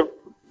you're your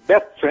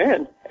best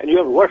friend and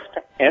your worst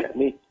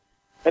enemy.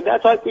 And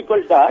that's why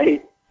people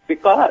die,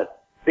 because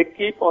they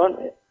keep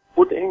on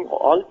putting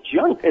all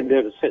junk in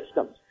their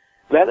systems,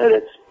 whether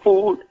it's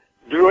food,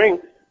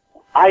 drink,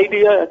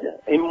 ideas,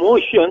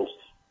 emotions.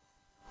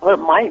 Our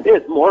mind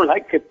is more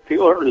like a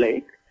pure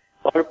lake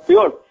or a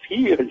pure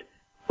field,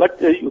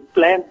 but you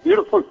plant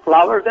beautiful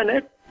flowers in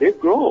it, they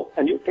grow,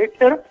 and you take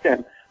care of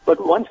them.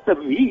 But once the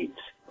weeds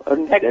or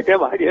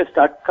negative ideas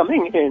start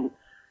coming in,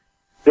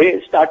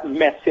 they start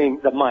messing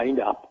the mind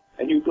up,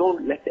 and you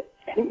don't let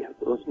any of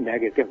those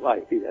negative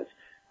ideas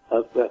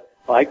of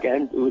I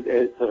can't do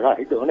this, or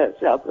I don't have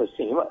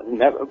self-esteem, I'm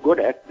never good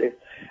at this,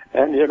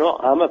 and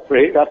I'm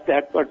afraid of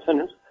that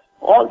person.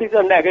 All these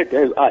are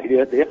negative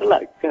ideas. They're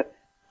like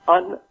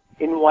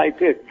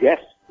uninvited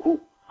guests who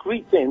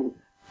creep in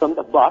from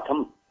the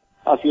bottom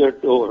of your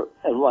door,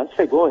 and once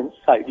they go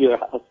inside your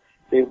house,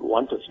 they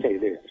want to stay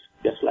there,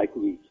 just like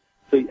weeds.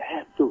 So you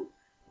have to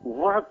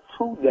work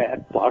through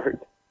that part.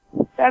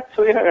 That's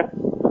where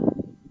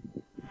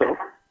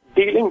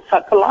dealing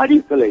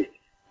psychologically,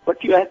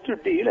 but you have to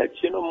deal it,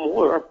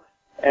 more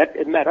at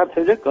a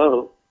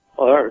metaphysical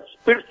or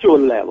spiritual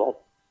level,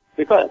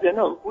 because,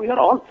 we are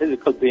all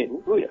physical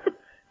beings. We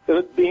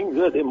are beings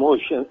with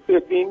emotions, we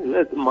are beings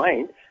with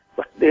mind,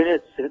 but there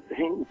is the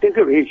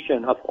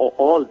integration of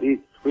all these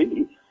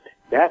three.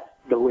 That's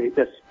the way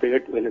the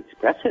spirit will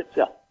express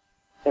itself.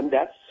 And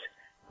that's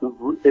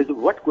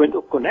what's going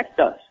to connect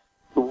us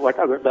to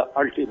whatever the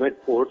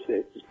ultimate force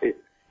is.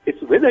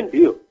 It's within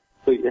you.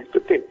 So you have to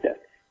take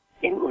that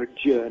inward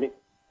journey.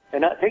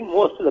 And I think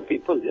most of the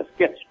people just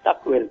get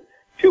stuck with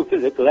few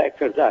physical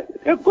exercises.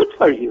 They're good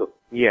for you.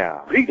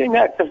 Yeah. Breathing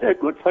exercises are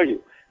good for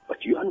you.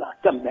 But you are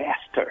not the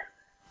master.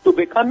 To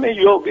become a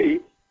yogi,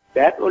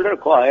 that will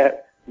require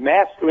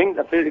mastering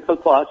the physical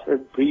posture,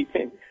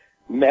 breathing,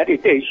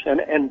 meditation,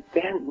 and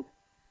then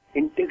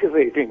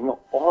integrating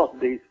all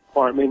these,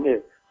 forming a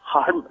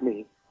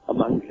harmony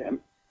among them.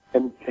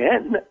 And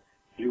then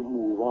you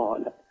move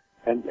on.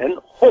 And then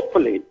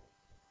hopefully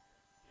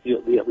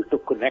you'll be able to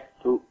connect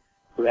to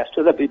the rest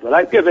of the people.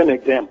 I'll give an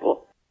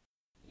example.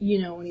 You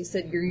know, when you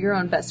said you're your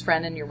own best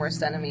friend and your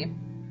worst enemy,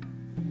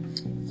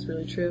 it's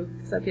really true.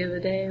 Because at the end of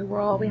the day, we're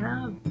all we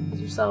have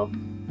is yourself,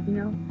 you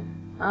know?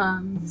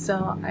 So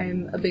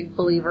I'm a big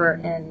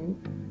believer in,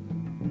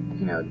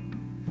 you know,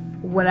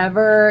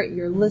 whatever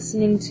you're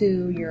listening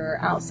to, your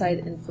outside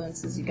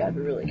influences, you gotta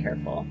be really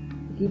careful.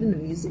 Like even the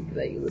music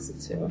that you listen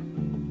to.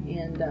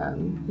 And,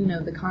 you know,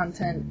 the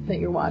content that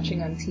you're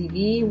watching on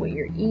TV, what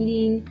you're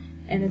eating.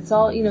 And it's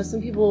all, you know,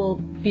 some people will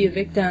be a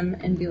victim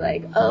and be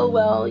like, oh,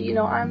 well, you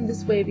know, I'm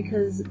this way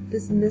because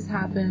this and this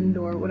happened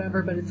or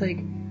whatever. But it's like,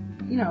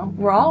 you know,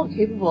 we're all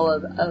capable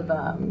of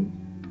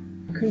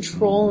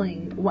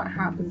controlling what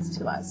happens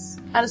to us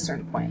at a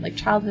certain point. Like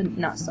childhood,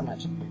 not so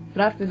much.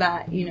 But after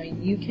that, you know,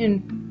 you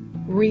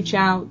can reach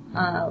out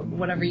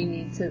whatever you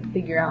need to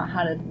figure out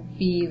how to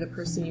be the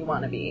person you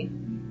want to be.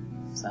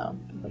 So,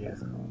 I think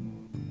that's cool.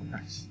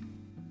 Nice.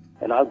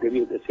 And I'll give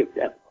you this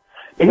example.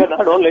 Because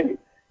not only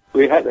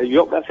we have a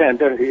yoga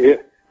center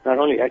here, not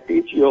only I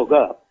teach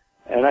yoga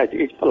and I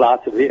teach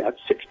philosophy. I have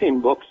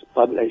 16 books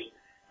published.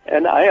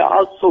 And I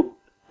also,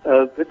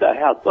 with the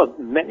help of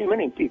many,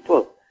 many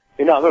people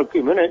in our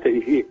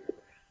community here,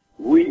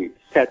 we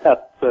set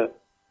up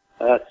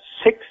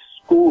 6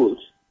 schools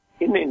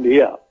in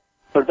India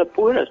for the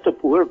poorest of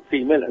poor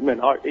female and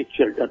minority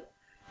children.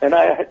 And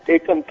I had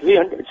taken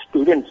 300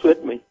 students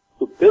with me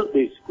to build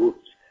these schools,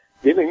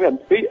 giving them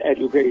free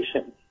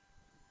education.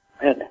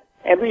 And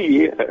every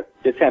year,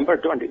 December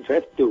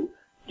 25th to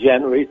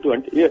January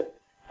 20th,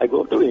 I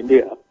go to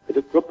India with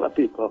a group of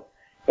people,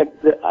 and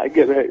I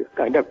give a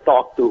kind of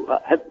talk to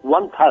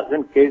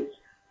 1,000 kids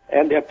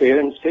and their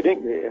parents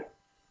sitting there.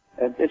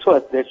 And this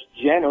was this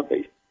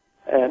January.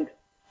 And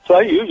so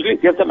I usually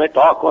give them a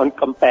talk on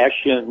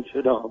compassion,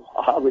 you know,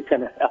 how we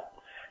can help.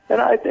 And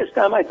this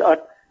time I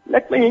thought,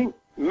 let me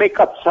make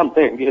up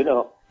something, you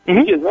know,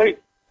 which is very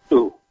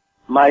to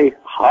my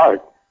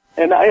heart.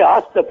 And I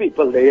asked the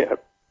people there,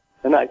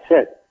 and I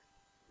said,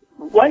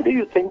 why do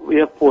you think we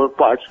have 4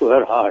 parts to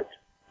our heart?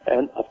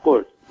 And of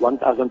course,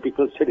 1,000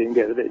 people sitting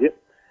there, they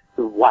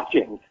were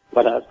watching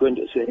what I was going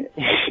to say.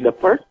 The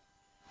first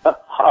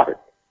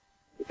heart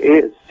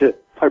is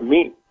for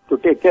me to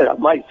take care of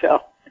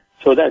myself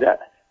so that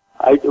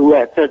I do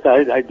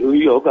exercise, I do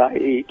yoga, I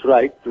eat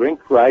right,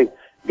 drink right,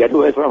 get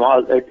away from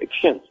all the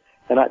addictions.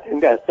 And I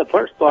think that's the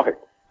first part.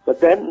 But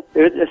then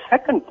there's a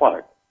second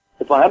part.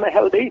 If I'm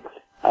healthy,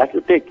 I have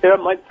to take care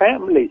of my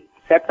family.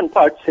 Second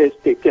part says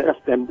take care of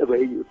them the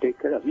way you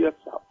take care of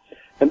yourself.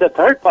 And the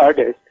third part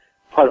is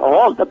for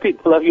all the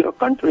people of your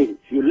country.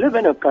 You live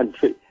in a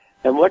country,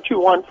 and what you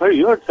want for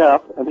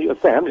yourself and your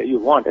family, you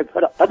want it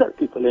for other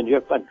people in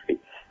your country.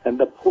 And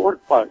the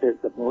fourth part is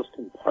the most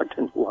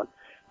important one.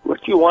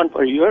 What you want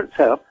for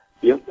yourself,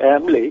 your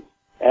family,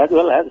 as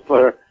well as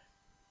for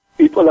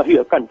people of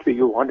your country,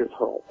 you want it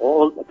for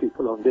all the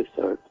people on this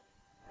earth.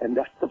 And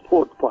that's the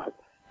fourth part.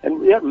 And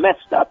we are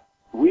messed up.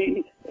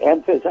 We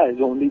emphasize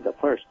only the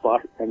first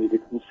part, and we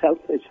become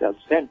selfish,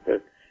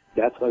 self-centered.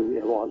 That's why we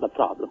have all the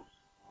problems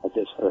of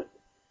this earth.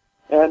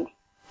 And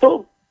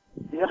so,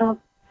 you know,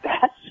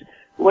 that's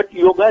what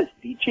yoga is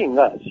teaching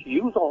us.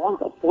 Use all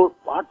the 4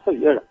 parts of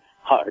your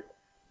heart.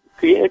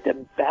 Create a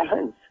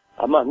balance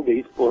among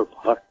these 4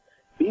 parts.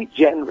 Be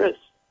generous.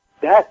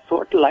 That's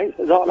what life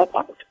is all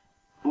about.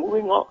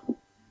 Moving on.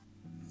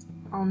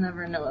 I'll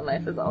never know what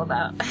life is all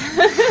about.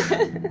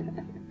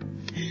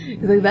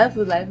 He's like, that's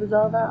what life is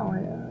all about? I'm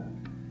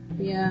like,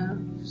 yeah.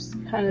 Just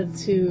kind of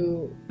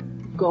to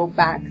go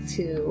back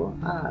to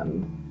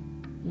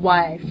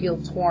why I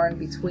feel torn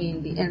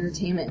between the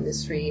entertainment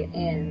industry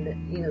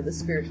and, you know, the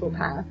spiritual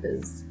path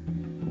is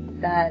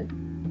that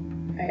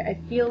I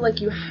feel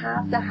like you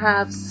have to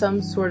have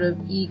some sort of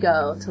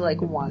ego to,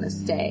 like, want to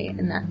stay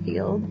in that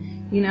field,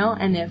 you know?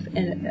 And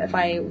if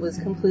I was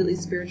completely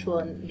spiritual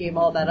and gave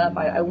all that up,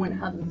 I wouldn't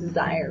have the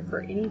desire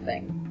for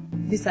anything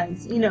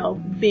besides, you know,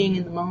 being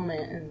in the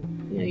moment.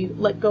 And, you know, you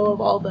let go of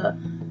all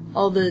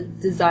the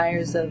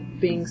desires of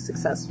being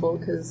successful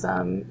because,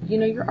 you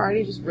know, you're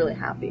already just really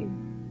happy.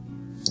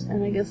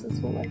 And I guess that's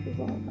what life is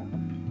all about.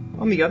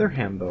 On the other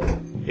hand, though,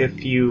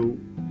 if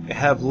you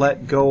have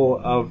let go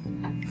of,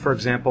 for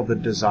example, the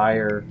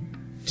desire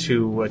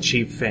to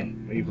achieve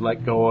fame, you've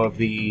let go of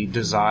the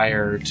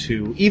desire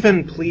to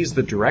even please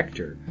the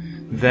director,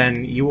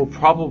 then you will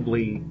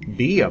probably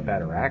be a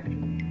better actor.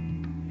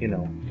 You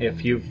know,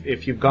 if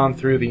you've gone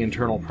through the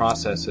internal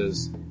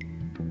processes,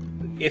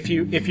 if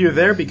you're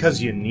there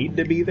because you need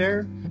to be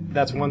there,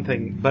 that's one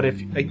thing. But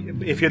if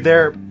you're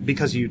there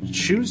because you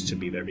choose to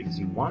be there, because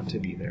you want to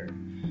be there,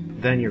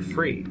 then you're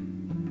free.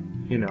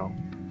 You know.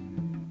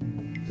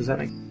 Does that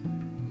make sense?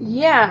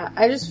 Yeah,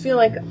 I just feel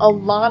like a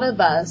lot of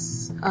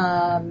us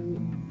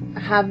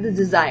have the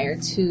desire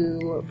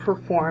to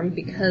perform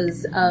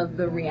because of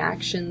the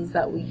reactions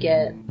that we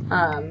get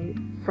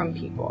from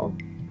people.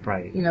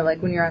 Right. You know,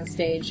 like when you're on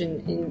stage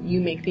and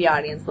you make the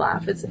audience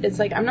laugh. It's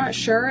like, I'm not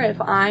sure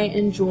if I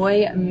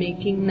enjoy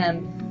making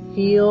them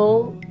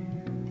feel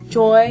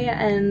joy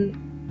and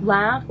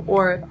laugh,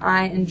 or if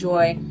I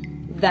enjoy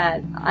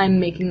that I'm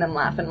making them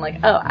laugh and like,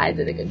 oh, I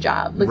did a good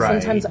job. Like,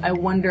 Right. sometimes I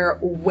wonder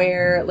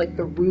where, like,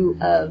 the root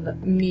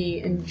of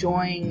me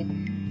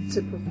enjoying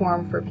to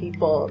perform for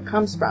people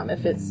comes from.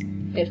 If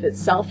it's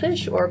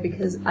selfish, or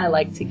because I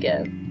like to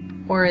give.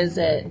 Or is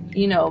it,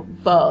 you know,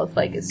 both?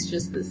 Like, it's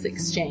just this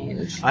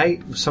exchange.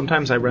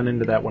 Sometimes I run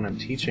into that when I'm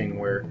teaching,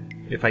 where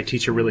if I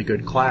teach a really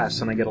good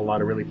class and I get a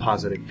lot of really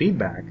positive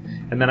feedback,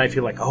 and then I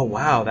feel like, oh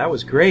wow, that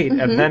was great,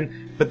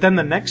 but then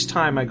the next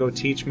time I go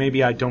teach,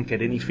 maybe I don't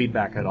get any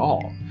feedback at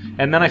all,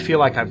 and then I feel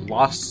like I've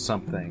lost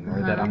something,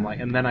 or that I'm like,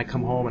 and then I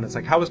come home and it's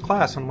like, how was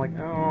class? And I'm like,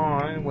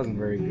 oh, it wasn't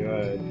very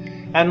good,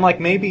 and like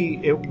maybe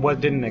it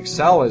didn't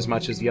excel as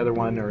much as the other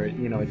one, or it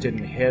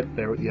didn't hit.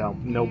 There,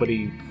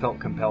 nobody felt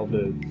compelled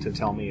to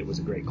tell me it was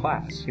a great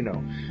class,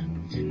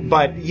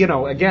 But,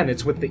 again,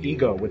 it's with the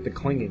ego, with the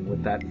clinging,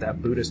 with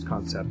that Buddhist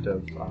concept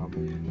of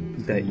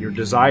that your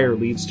desire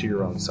leads to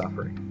your own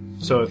suffering.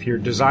 So if you're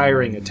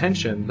desiring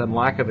attention, then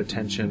lack of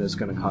attention is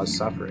going to cause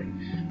suffering.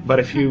 But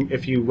if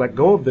you let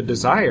go of the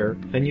desire,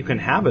 then you can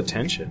have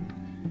attention.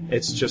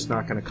 It's just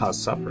not going to cause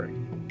suffering.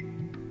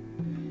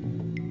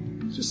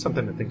 It's just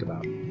something to think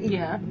about.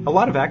 Yeah. A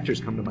lot of actors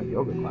come to my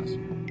yoga class.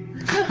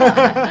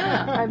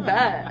 I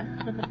bet.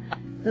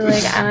 They're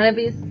like, I want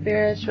to be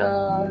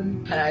spiritual.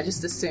 And I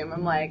just assume,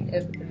 I'm like,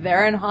 if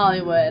they're in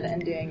Hollywood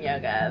and doing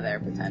yoga, they're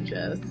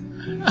pretentious.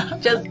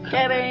 Just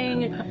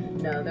kidding.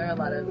 No, there are a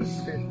lot of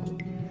spiritual.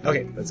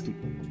 Okay, let's keep.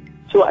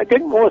 So I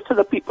think most of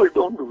the people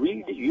don't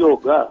read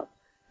yoga.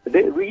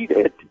 They read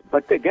it,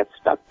 but they get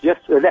stuck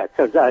just with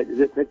exercise.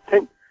 They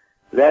think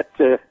that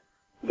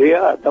they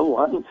are the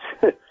ones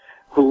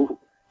who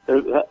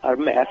are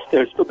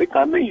masters to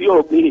become a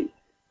yogi.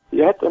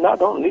 You have to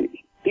not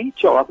only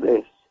teach all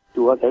this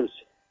to others,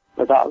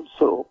 but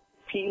also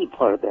feel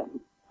for them.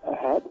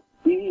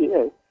 Be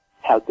a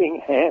helping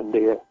hand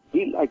there.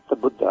 Be like the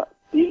Buddha.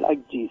 Be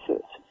like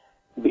Jesus.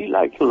 Be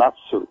like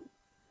Lapsu.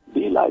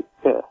 Be like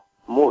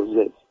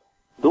Moses.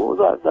 Those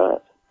are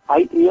the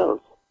ideals.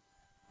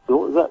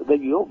 Those are the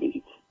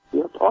yogis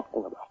we are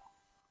talking about.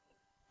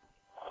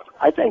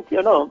 I think,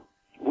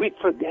 we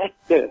forget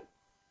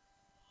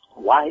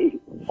why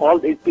all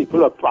these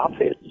people are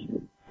prophets,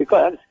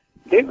 because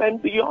they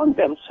went beyond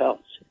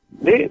themselves.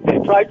 They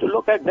tried to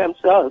look at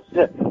themselves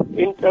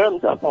in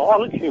terms of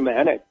all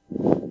humanity.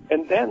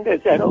 And then they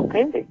said,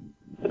 okay,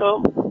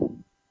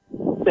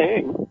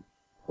 thing,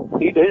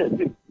 he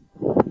did,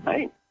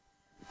 fine.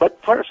 But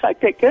first I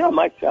take care of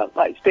myself.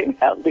 I stay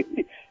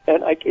healthy,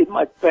 and I keep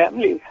my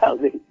family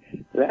healthy,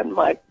 and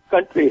my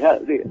country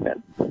healthy, and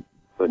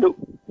then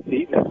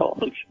these are all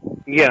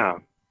Yeah.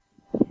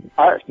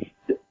 are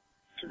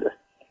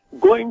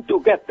going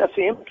to get the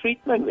same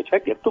treatment which I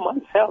give to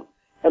myself.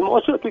 And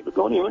most of the people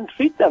don't even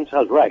treat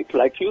themselves right.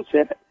 Like you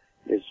said,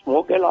 they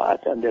smoke a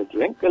lot, and they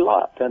drink a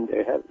lot, and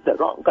they have the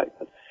wrong kind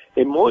of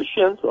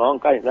emotions, wrong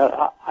kind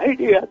of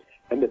ideas,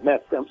 and they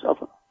mess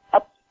themselves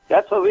up.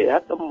 That's why we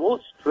have the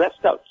most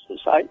stressed out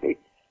society.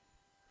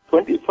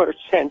 21st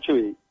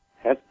century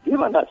has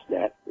given us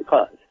that,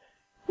 because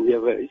we are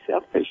very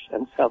selfish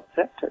and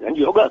self-centered. And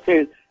yoga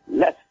says,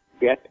 let's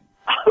get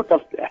out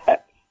of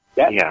that.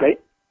 That's the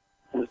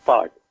balance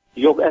part.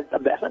 Yoga is the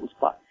balance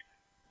part.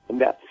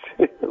 And that's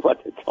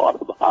what it's all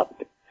about.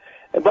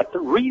 But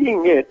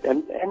reading it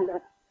and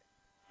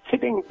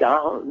sitting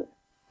down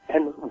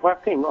and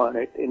working on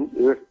it in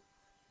your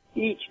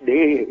each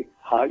day,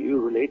 how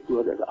you relate to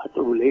others, how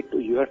to relate to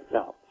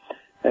yourself,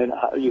 and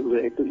how you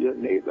relate to your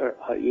neighbor,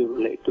 how you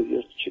relate to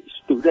your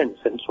students,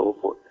 and so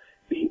forth.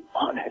 Be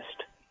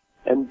honest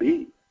and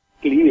be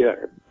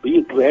clear.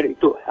 Be ready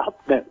to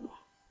help them.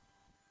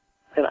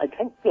 And I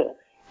think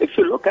if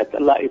you look at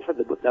the life of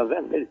the Buddha,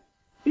 when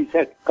he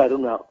said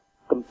karuna,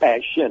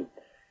 compassion,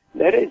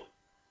 there is,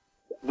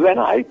 when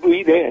I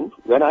breathe in,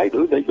 when I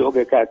do the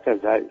yogic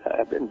exercise,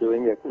 I've been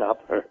doing it now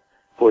for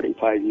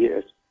 45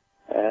 years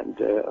and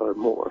or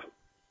more.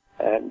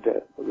 And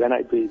when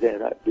I breathe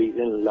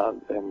in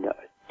love, and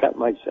I tell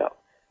myself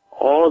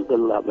all the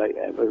love I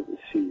ever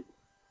received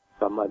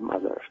from my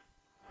mother,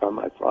 from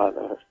my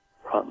father,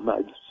 from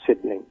my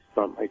siblings,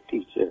 from my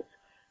teachers,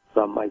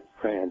 from my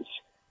friends,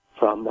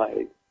 from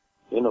my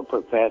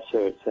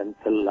professors, and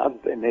the love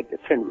in a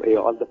different way,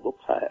 all the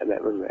books I have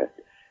ever read,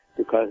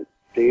 because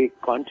they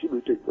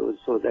contributed those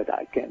so that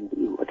I can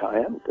be what I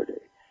am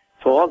today.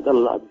 So all the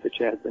love which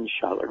has been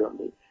showered on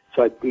me.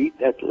 So I breathe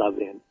that love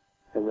in,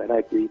 and when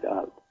I breathe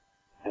out,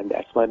 and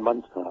that's my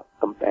mantra,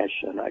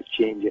 compassion, I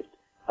change it.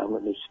 I'm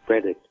going to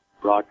spread it,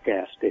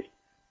 broadcast it,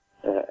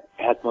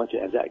 as much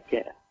as I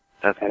can.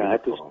 That's and beautiful. I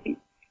have to see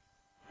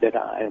that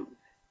I am.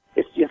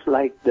 It's just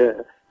like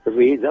the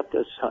rays of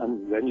the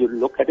sun. When you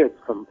look at it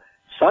from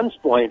sun's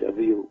point of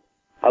view,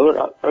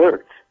 our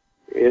earth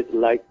is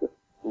like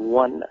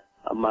one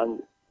among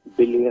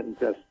billions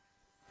of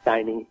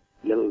tiny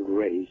little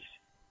rays.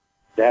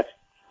 That's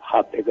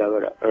how big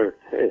our Earth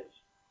is.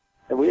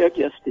 And we are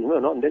just,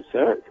 even on this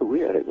Earth,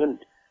 we are even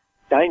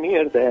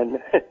tinier than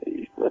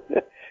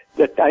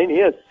the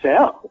tiniest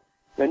cell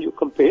when you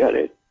compare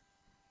it.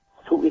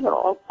 So we are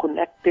all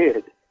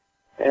connected,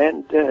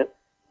 and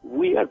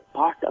we are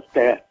part of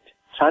that.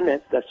 Sun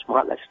is the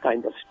smallest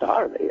kind of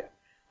star there.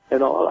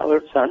 And all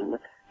our sun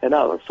and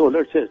our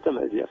solar system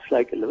is just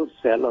like a little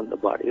cell on the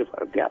body of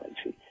our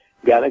galaxy.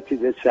 Galaxy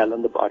is a cell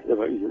on the body of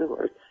our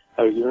universe.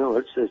 Our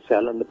universe is a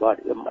cell on the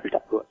body of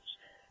multiverse.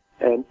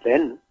 And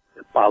then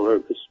the power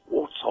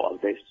supports all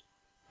this.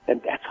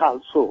 And that's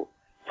also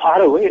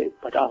far away,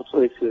 but also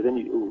it's within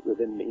you,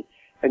 within me.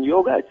 And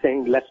yoga is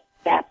saying, let's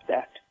tap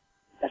that.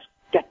 Let's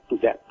get to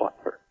that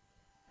power.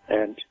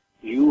 And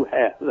you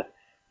have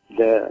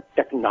the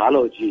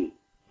technology,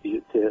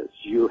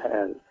 you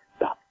have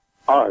the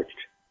art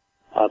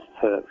of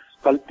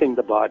sculpting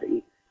the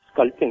body,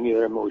 sculpting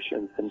your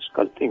emotions, and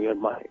sculpting your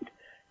mind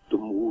to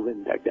move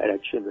in that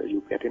direction where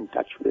you get in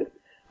touch with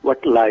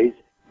what lies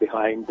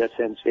behind the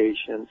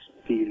sensations,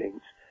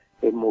 feelings,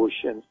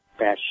 emotions,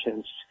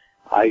 passions,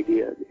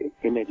 ideas,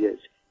 images,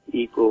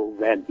 ego,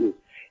 values.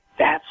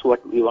 That's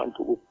what we want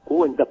to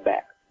go in the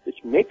back,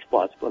 which makes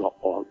possible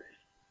all this.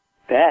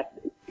 That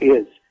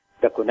is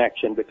the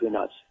connection between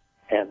us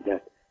and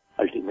that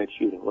ultimate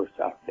universe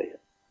out there.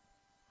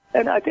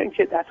 And I think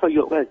that's what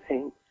yoga is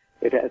saying.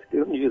 It has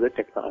given you the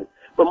technology.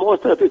 But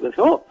most of the people say,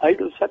 oh, I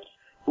do such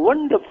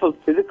wonderful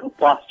physical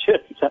postures.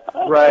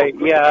 Right,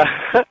 yeah.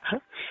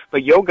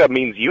 But yoga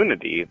means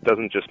unity. It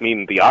doesn't just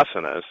mean the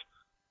asanas.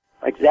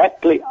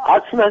 Exactly.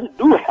 Asanas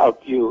do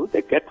help you.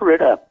 They get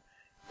rid of,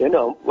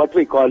 what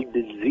we call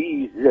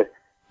disease.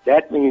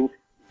 That means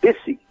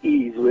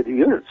dis-ease with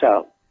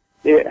yourself.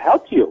 They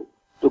help you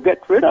to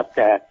get rid of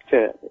that,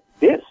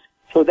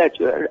 so that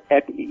you're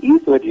at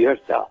ease with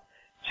yourself.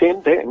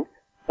 Same thing,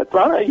 the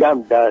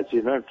pranayama does,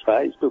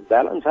 tries to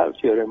balance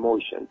out your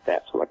emotions.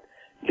 That's what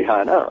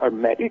dhyana or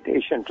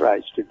meditation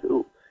tries to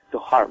do, to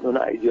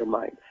harmonize your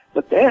mind.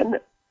 But then,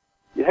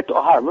 you have to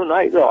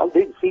harmonize all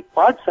these three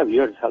parts of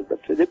yourself, the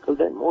physical,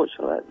 the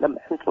emotional, and the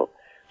mental,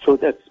 so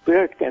that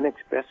spirit can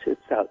express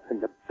itself in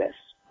the best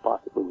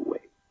possible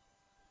way.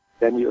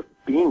 Then your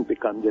being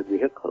becomes a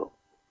vehicle.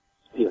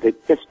 Your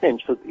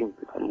existential being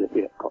becomes a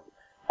vehicle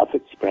of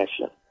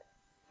expression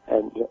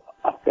and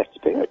of that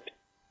spirit.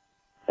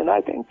 And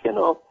I think,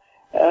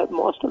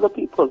 most of the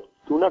people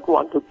do not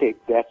want to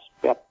take that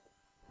step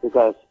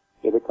because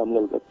they become a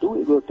little bit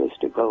too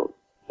egotistical.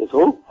 They say,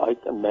 oh, I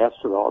can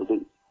master all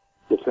these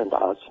different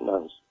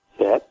asanas.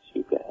 Yes,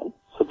 you can.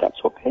 So that's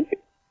okay.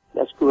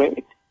 That's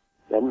great.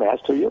 Then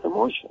master your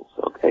emotions.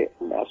 Okay.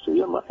 Master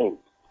your mind.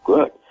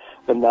 Good.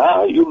 But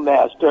now you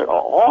master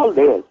all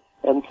this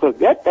and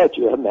forget that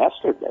you have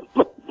mastered them.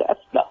 That's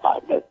the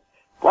hardest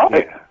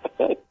part.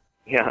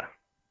 Yeah.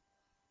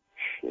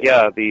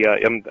 Yeah.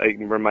 I'm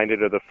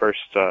reminded of the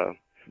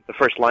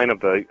first line of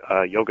the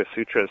Yoga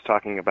Sutras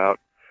talking about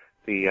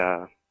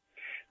the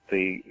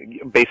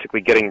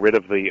basically getting rid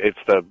of the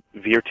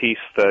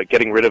virtis,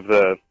 getting rid of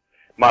the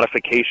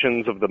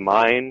modifications of the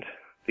mind,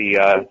 the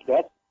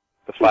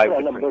five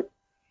different.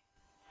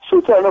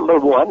 Sutra number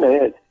 1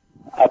 is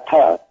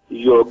Atha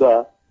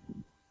Yoga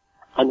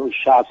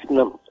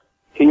Anushasanam.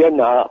 Here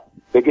now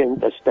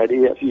begins the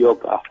study of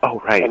yoga. Oh,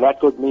 right. And that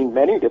could mean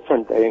many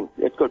different things.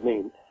 It could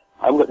mean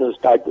I'm going to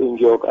start doing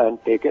yoga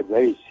and take it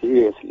very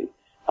seriously.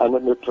 I'm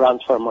going to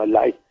transform my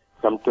life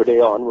from today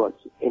onwards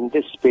in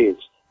this space,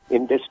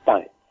 in this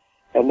time.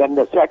 And then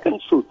the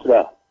second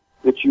sutra,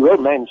 which you are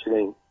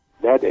mentioning,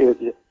 that is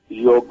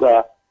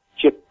Yoga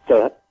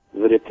Chitta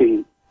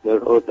Vritti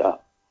Nirodha.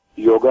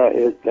 Yoga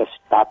is the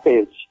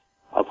stoppage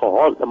of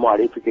all the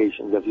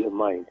modifications of your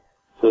mind,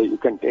 so you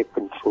can take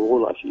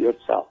control of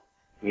yourself.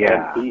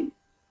 Yeah. And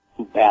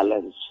be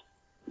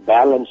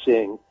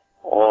balancing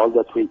all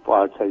the three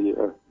parts of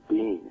your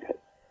being.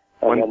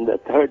 And then the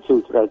third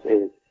sutra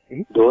says,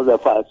 those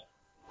of us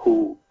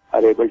who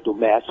are able to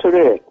master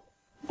it,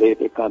 they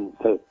become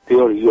the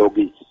pure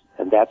yogis.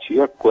 And that's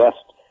your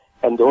quest.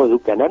 And those who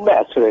cannot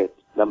master it,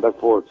 number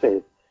 4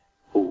 says,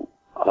 who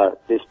are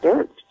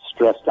disturbed,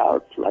 stressed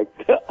out, like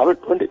our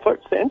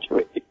 21st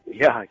century.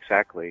 Yeah,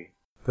 exactly.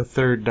 The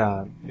third,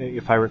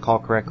 if I recall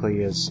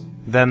correctly, is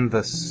then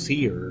the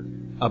seer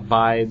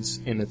abides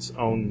in its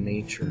own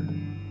nature.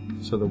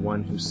 So the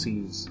one who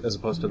sees, as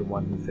opposed to the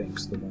one who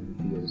thinks, the one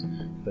who feels,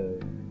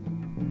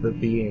 the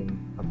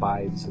being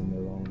abides in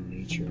their own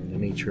nature, in the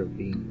nature of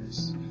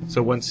beingness.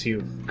 So once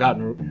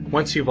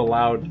you've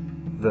allowed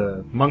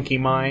the monkey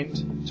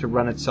mind to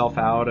run itself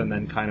out and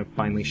then kind of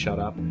finally shut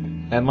up,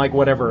 and like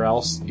whatever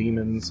else,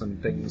 demons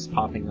and things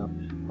popping up,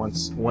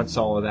 once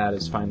all of that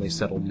is finally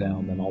settled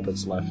down, then all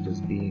that's left is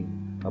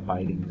being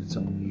abiding in its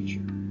own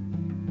nature.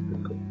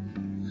 Pretty cool.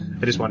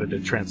 I just wanted to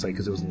translate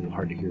because it was a little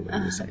hard to hear what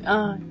you were saying.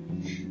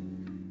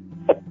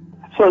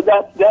 So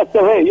that's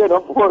the way,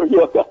 for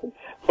yoga,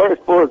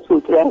 first 4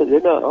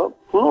 sutras,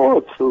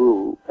 flow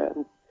through.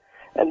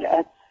 And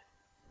that's,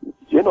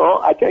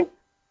 I think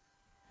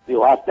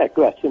you ask that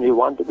question, you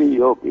want to be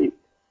yogi,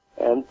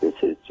 And this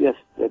is just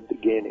the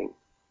beginning.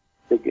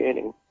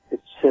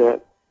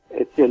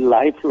 It's a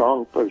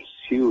lifelong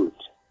pursuit.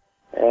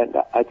 And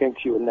I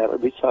think you will never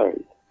be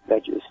sorry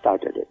that you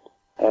started it.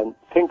 And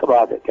think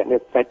about it. And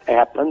if that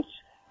happens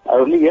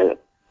earlier,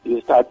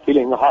 you start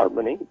feeling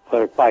harmony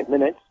for 5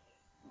 minutes,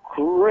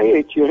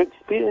 great, you're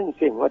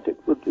experiencing what it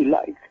would be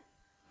like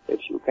if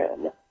you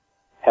can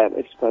have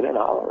it for an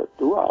hour,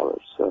 2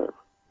 hours, or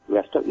the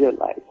rest of your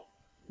life.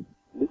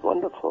 It's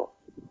wonderful.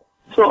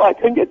 So I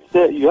think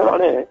you're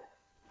on a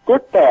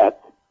good path,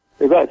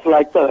 because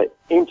like the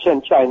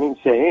ancient Chinese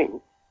saying,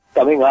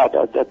 coming out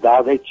of the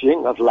Tao Te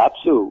Ching of Lao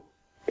Tzu,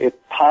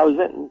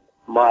 1,000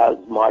 miles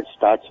march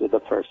starts with the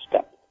first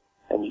step.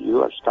 And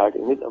you are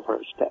starting with the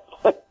first step.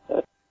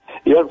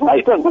 You're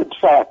right on the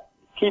track.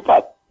 Keep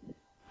up.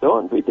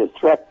 Don't be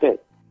distracted.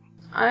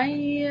 I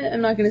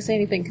am not going to say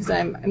anything because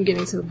I'm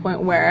getting to the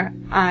point where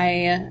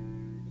I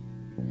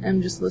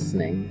am just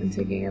listening and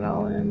taking it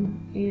all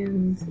in,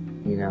 and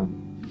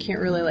can't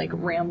really like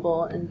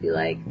ramble and be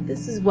like,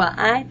 this is what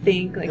I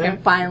think. Like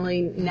I'm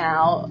finally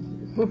now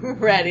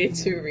ready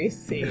to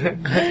receive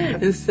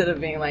instead of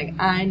being like,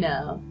 I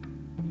know.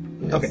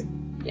 Okay.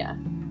 Yeah.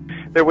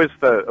 There was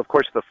of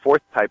course, the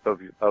fourth type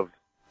of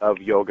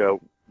yoga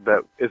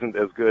that isn't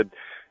as good.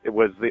 It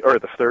was the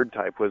third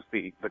type was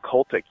the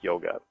cultic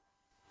yoga.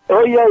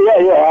 Oh,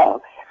 yeah.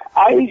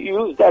 I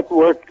use that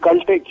word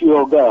cultic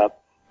yoga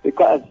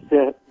because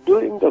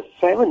during the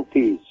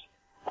 70s,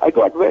 I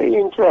got very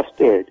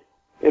interested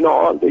in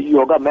all the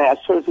yoga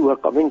masters who were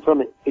coming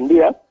from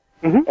India.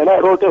 Mm-hmm. And I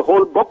wrote a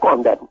whole book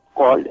on them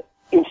called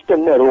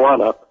Instant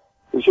Nirvana.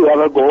 If you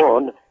ever go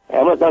on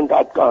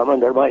Amazon.com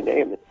under my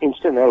name,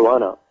 Instant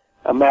Nirvana,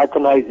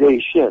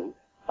 Americanization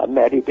of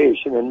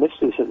meditation and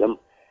mysticism.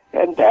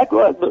 And that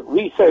was the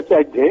research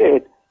I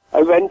did.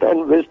 I went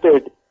and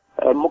visited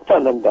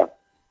Muktananda,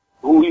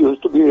 who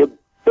used to be a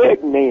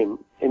big name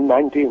in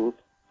during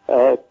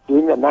the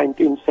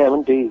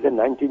 1970s and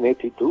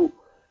 1982.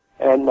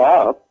 And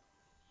now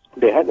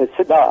they had a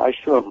Siddha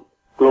ashram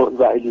close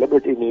by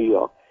Liberty, New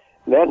York.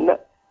 Then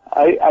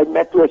I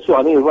met with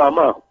Swami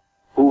Rama,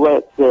 who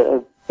was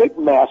a big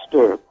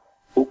master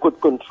who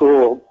could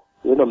control,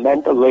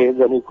 mental waves,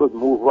 and he could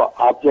move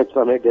objects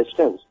from a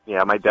distance.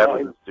 Yeah, my dad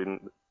was a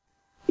student.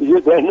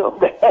 You don't know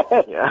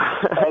that? Yeah.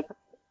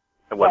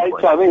 Right,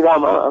 Swami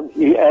Rama,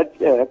 he had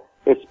a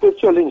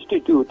spiritual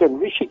institute in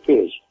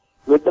Rishikesh,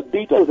 where the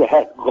Beatles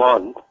had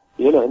gone,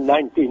 in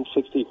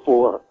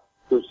 1964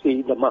 to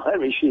see the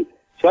Maharishi.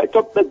 So I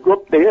took the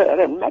group there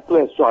and met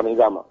with Swami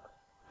Rama.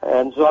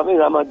 And Swami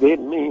Rama gave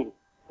me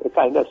a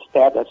kind of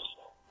status.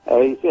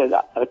 He said,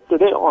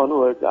 today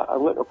onwards, I'm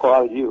going to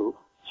call you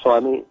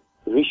Swami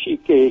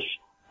Rishikesh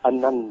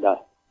Ananda,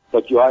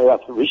 the joy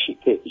of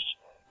Rishikesh.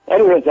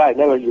 Anyways, I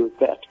never used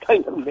that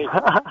kind of name.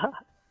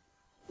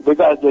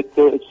 Because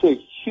it's a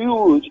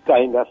huge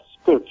kind of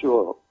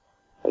spiritual,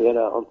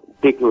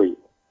 degree,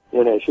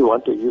 if you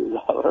want to use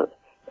our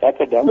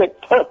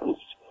academic terms.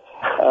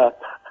 I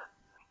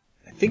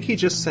think he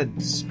just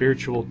said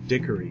spiritual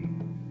dickery.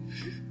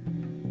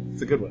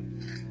 It's a good one.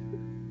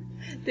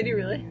 Did he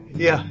really?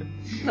 Yeah.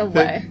 No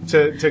way.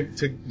 To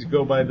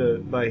go by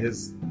the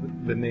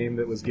name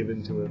that was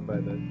given to him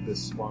by the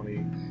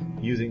Swami,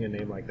 using a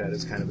name like that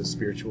is kind of a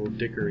spiritual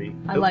dickery.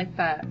 I like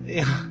that.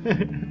 Yeah.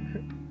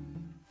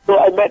 So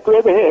I met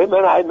with him,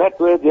 and I met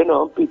with,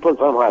 people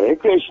from Hare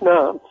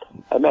Krishna.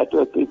 I met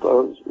with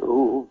people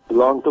who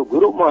belong to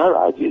Guru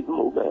Maharaj's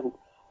movement,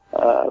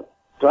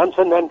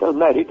 Transcendental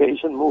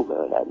Meditation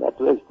movement. I met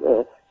with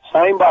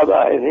Sai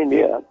Baba in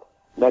India.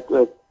 Met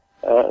with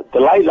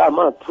Dalai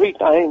Lama 3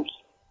 times.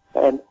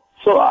 And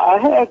so I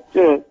had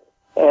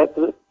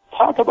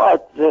thought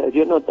about,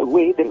 the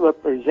way they were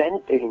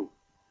presenting,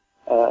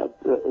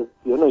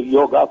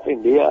 yoga of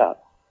India.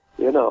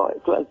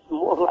 It was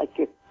more like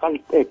a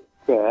cultic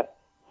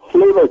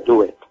flavor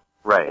to it.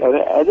 Right.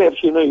 As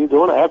if, you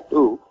don't have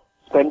to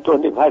spend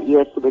 25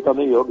 years to become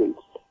a yogi.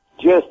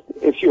 Just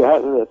if you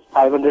have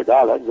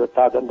 $500 or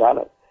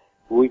 $1,000,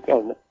 we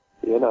can,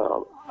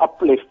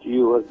 uplift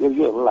you or give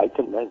you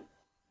enlightenment.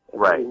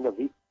 Right.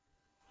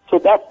 So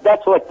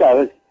that's what I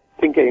was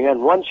thinking.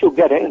 And once you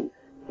get in,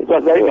 it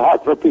was very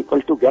hard for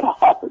people to get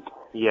out.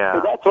 Yeah.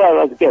 So that's why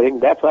I was getting,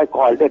 that's why I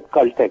called it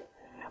cultic.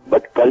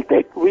 But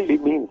cultic really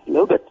means a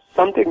little bit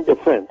something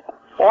different.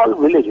 All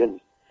religions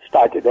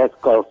started as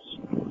cults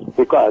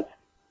because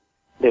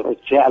they were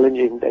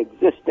challenging the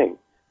existing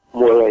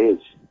mores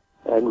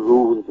and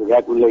rules,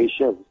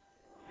 regulations.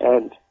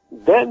 And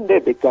then they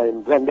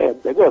became, when they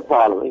had bigger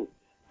following,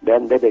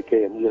 then they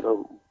became,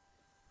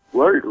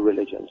 world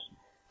religions.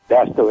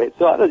 That's the way.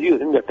 So I was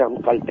using the term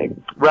cultic.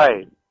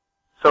 Right.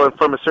 So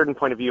from a certain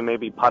point of view,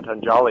 maybe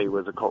Patanjali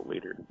was a cult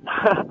leader.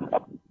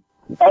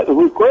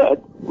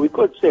 We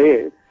could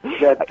say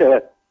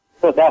that,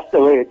 so that's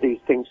the way these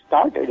things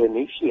started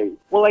initially.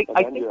 Well,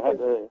 I think you have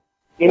a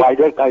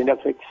wider kind of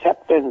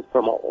acceptance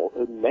from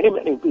many,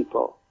 many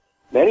people,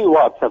 many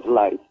walks of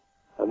life,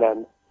 and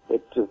then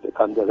it just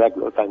becomes a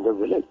regular kind of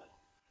religion.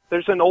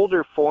 there's an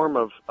older form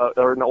of,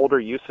 or an older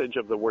usage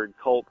of the word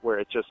cult where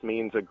it just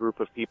means a group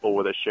of people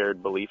with a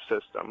shared belief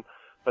system.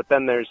 But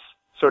then there's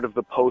sort of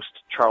the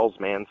post-Charles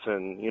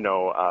Manson,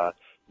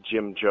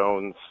 Jim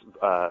Jones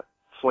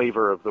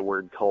flavor of the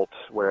word cult,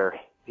 where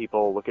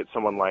people look at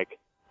someone like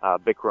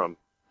Bikram,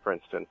 for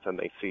instance, and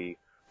they see,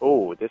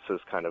 oh, this is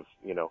kind of,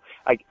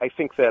 I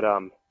think that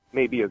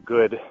maybe a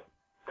good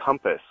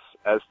compass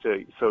as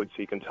to, so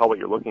you can tell what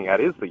you're looking at,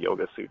 is the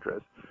Yoga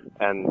Sutras.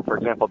 And, for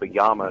example, the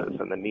yamas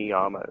and the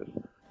niyamas.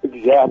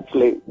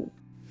 Exactly.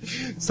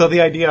 So the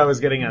idea I was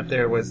getting at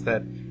there was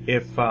that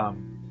if,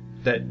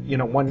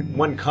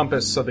 one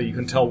compass so that you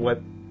can tell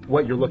what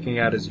you're looking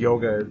at as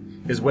yoga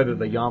is whether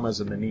the yamas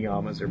and the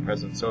niyamas are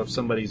present. So if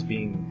somebody's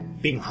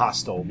being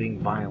hostile, being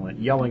violent,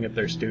 yelling at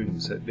their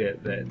students that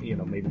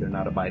maybe they're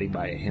not abiding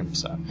by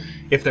ahimsa.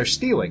 If they're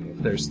stealing, if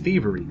there's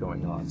thievery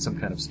going on, some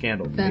kind of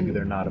scandal, maybe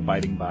they're not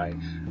abiding by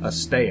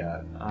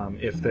asteya.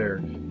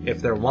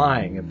 If they're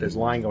lying, if there's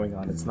lying going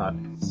on, it's not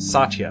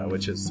satya,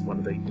 which is one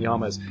of the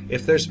yamas.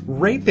 If there's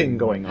raping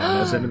going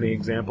on, as in the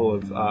example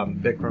of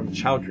Bikram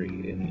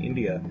Choudhury in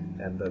India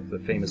and the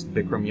famous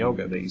Bikram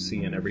yoga that you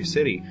see in every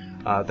city,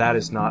 that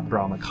is not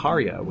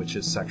brahmacharya, which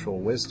is sexual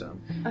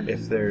wisdom.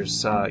 If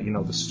there's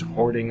the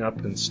hoarding up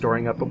and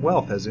storing up of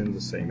wealth, as in the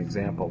same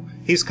example,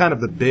 he's kind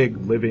of the big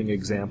living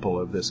example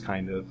of this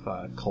kind of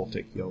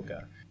cultic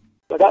yoga.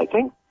 But I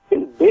think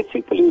it's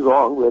basically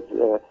wrong with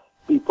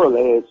people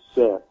is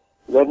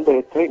when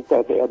they think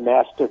that they have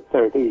mastered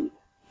 30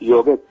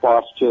 yogic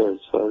postures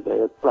or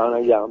their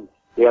pranayam,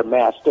 they are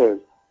masters,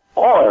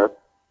 or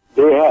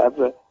they have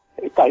a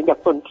kind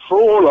of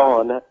control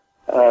on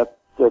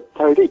the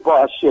 30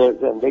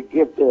 postures and they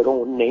give their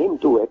own name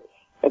to it,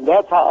 and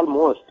that's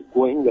almost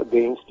going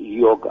against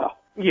yoga.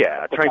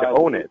 Yeah, trying to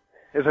own it.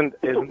 Isn't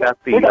that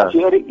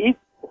the...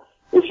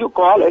 If you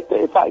call it,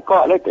 if I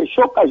call it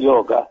Ashoka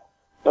yoga,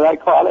 but I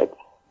call it,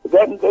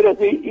 then there is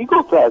the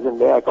ego present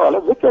there. I call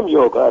it Vikram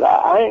yoga,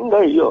 or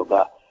anger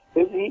yoga.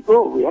 There's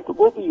ego. We have to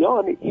go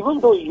beyond it, even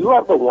though you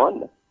are the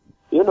one,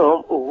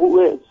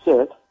 who is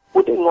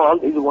putting all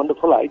these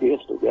wonderful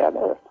ideas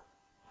together.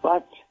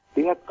 But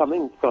they are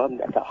coming from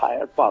that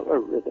higher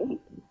power within.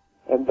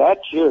 And that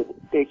should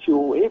take you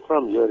away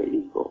from your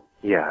ego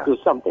to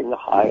something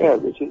higher,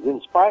 which is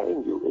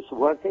inspiring you. It's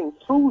working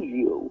through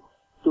you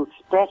to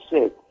express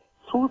it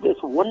through this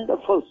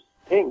wonderful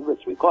thing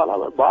which we call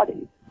our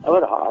body,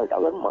 our heart,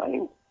 our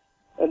mind.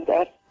 And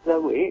that's the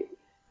way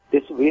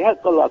this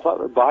vehicle of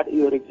our body,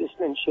 your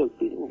existential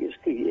being, is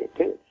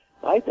created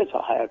by this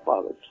higher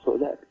power so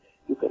that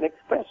you can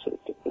express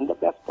it in the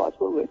best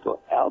possible way to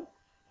help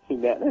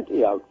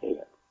humanity out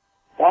there.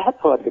 That's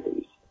what it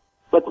is.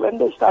 But when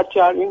they start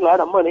charging a lot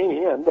of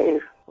money and they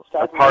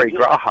start...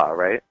 Parigraha,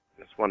 right?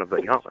 It's one of the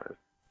yamas.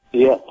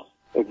 Yes,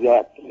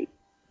 exactly.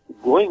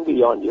 Going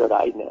beyond your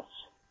I-ness.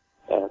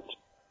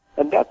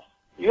 And that's,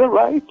 you're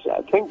right.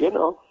 I think,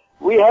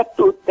 we have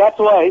to, that's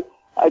why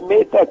I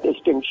made that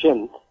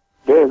distinction.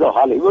 There's a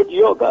Hollywood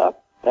yoga.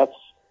 That's,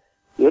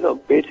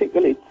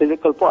 basically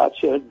physical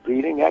postures,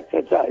 breathing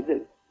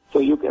exercises. So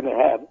you can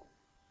have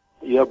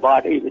your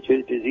body, which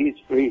is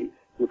disease-free.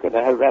 You can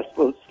have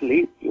restful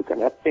sleep. You can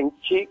have pink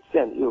cheeks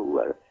and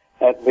you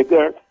have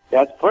vigor.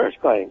 That's first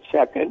kind.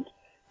 Second,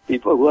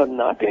 people who are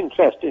not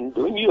interested in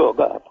doing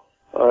yoga,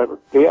 or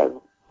they are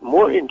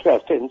more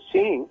interested in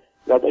seeing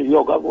that the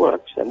yoga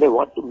works and they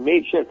want to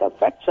measure the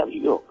effects of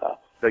yoga.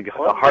 The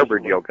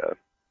Harvard yoga.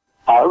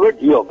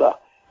 Harvard yoga.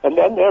 And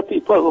then there are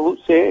people who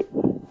say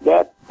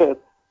that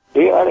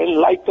they are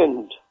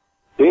enlightened.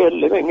 They are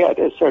living at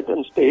a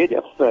certain stage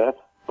of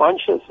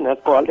consciousness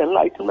called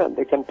enlightenment.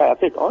 They can pass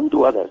it on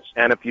to others.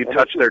 And if you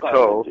touch their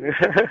toe...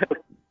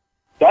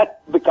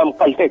 that becomes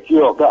cultic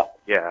yoga.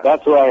 Yeah.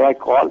 That's why I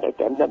called it.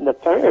 And then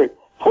the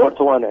fourth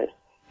one is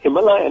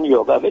Himalayan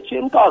yoga, which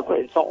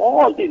incorporates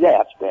all these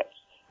aspects.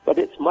 But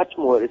it's much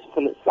more, it's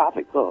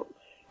philosophical.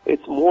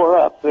 It's more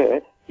of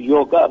a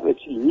yoga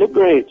which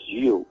liberates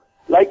you.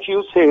 Like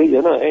you say,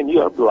 in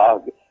your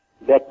blog,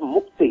 that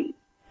mukti,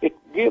 it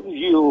gives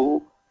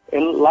you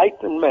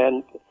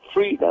enlightenment,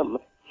 freedom,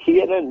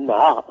 here and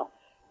now,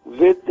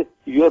 with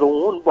your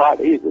own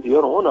body, with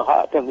your own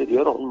heart, and with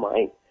your own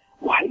mind.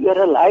 While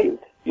you're alive,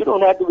 you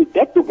don't have to be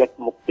dead to get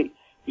mukti.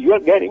 You're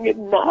getting it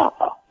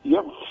now.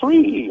 You're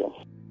free.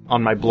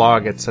 On my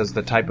blog, it says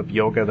the type of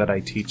yoga that I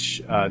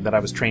teach, that I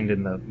was trained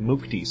in the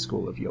Mukti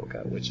school of yoga,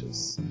 which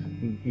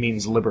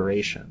means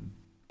liberation.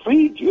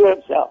 Freed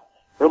yourself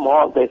from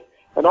all this.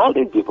 And all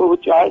these people who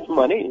charge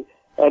money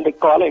and are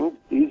calling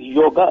these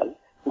yogas,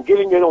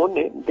 giving their own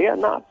name, they are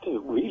not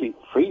really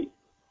free.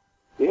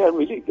 They are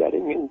really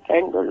getting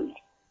entangled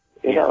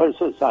in our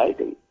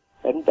society,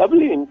 and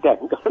doubly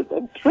entangled,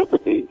 and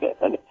triply,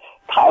 and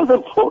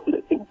thousandfold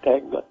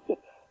entangled,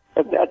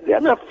 and that they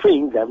are not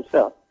freeing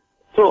themselves.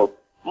 So,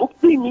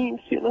 mukti means,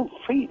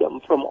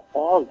 freedom from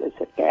all this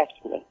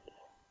attachment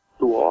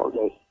to all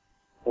this,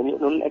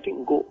 and,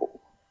 letting go.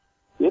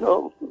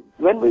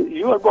 When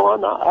you are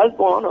born, or I was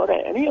born, or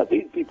any of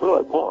these people who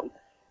are born,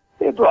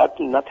 they brought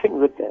nothing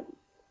with them.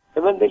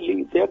 And when they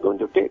leave, they are going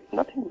to take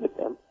nothing with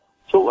them.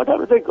 So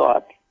whatever they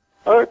got,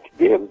 Earth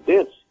gave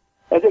this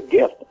as a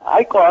gift.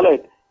 I call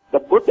it the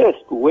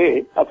Buddhist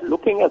way of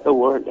looking at the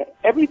world.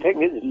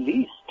 Everything is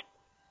leased.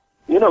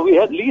 You know, we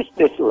have leased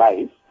this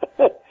life.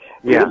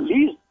 We have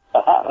leased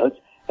the house,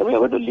 and we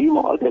have to leave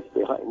all this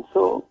behind.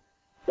 So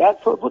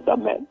that's what Buddha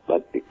meant,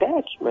 but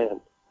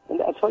detachment. And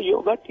that's what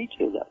yoga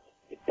teaches us.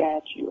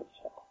 Detach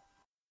yourself.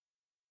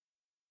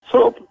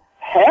 So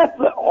have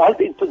all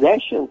these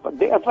possessions, but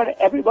they are for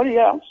everybody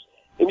else.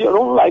 In your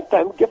own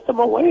lifetime, give them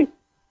away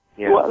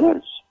to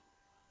others.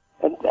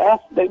 And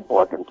that's the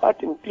important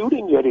part,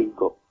 including your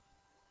ego,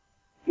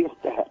 is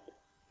that.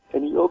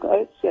 And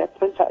yoga is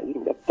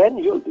emphasizing that. Then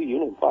you'll be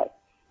unified.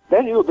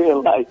 Then you'll be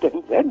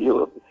enlightened. Then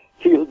you'll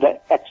feel the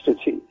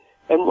ecstasy.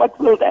 And what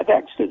will that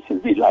ecstasy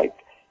be like?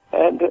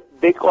 And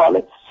they call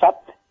it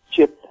Sat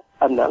Chit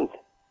Anand.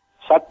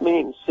 Sat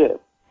means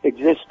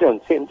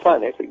existence,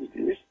 infinite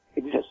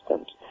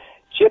existence.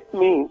 Chit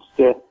means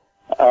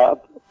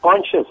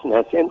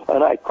consciousness,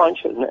 infinite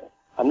consciousness.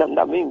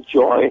 Ananda means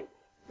joy,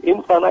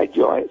 infinite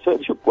joy. So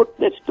if you put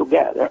this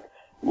together,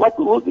 what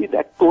will be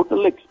that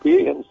total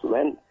experience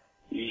when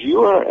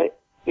your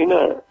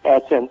inner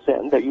essence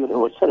and the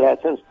universal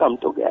essence come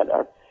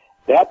together?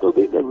 That will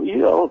be the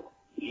real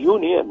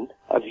union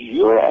of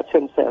your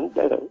essence and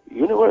the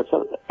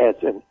universal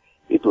essence.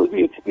 It will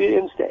be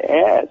experienced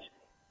as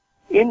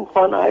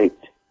infinite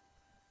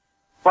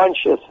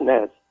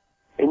consciousness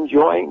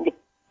enjoying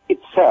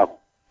itself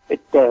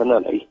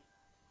eternally.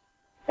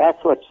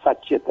 That's what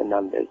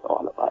Satchitananda is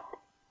all about.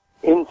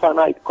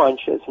 Infinite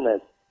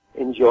consciousness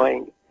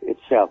enjoying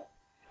itself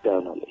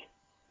eternally.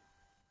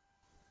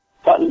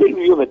 So I'll leave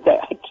you with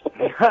that.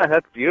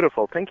 That's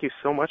beautiful. Thank you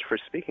so much for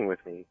speaking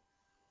with me.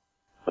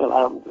 Well,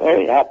 I'm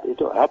very happy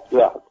to help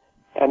you out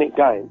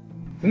anytime.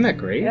 Isn't that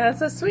great? Yeah, that's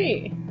so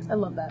sweet. I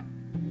love that.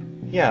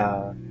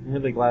 Yeah, I'm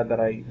really glad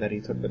that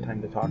he took the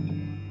time to talk to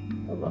me.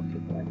 I love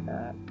people like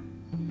that.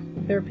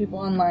 There are people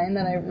online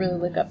that I really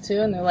look up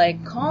to, and they're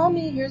like, "Call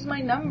me. Here's my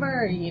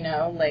number." You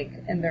know, like,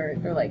 and they're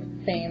like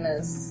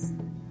famous,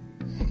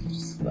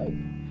 just like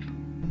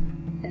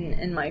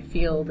in my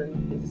field,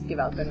 and they just give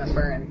out their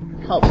number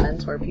and help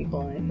mentor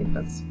people. And I think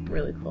that's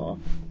really cool.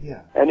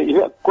 Yeah. And if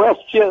you have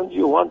questions,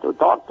 you want to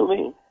talk to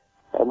me,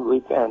 and we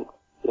can,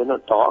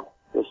 talk,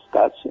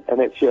 discuss.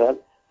 And if you have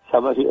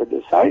some of your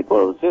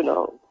disciples,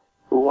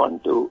 who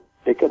want to,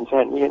 they can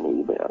send me an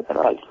email, and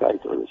I'll try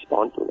to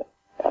respond to them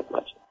as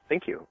much.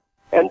 Thank you.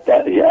 And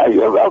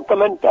you're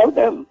welcome, and tell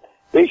them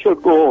they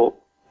should go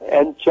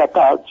and check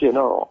out,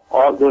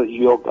 all those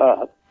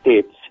yoga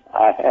tapes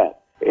I have.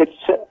 It's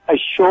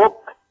Ashok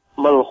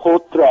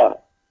Malhotra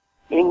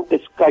in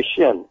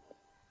discussion.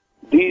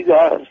 These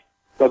are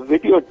the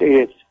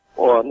videotapes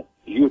on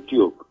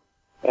YouTube,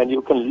 and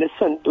you can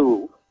listen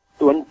to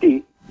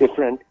 20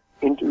 different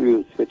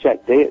interviews which I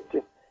did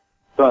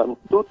from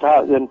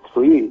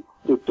 2003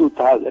 to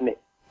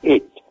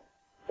 2008.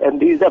 And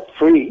these are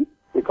free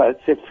because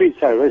it's a free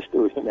service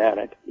to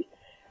humanity.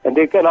 And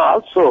they can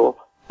also,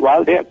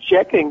 while they're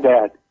checking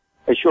that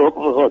Ashok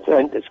Malhotra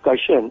in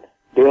discussion,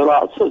 they will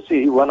also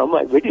see one of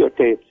my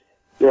videotapes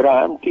where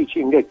I am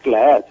teaching a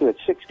class with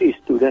 60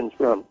 students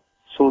from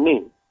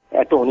SUNY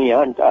at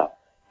Oneonta,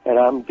 and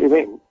I'm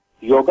giving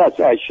yoga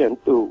session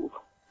to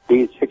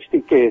these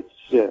 60 kids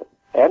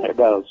and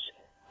adults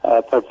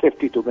for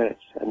 52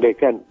 minutes, and they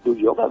can do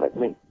yoga with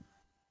me.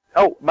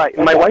 Oh, my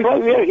wife. That's why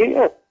we are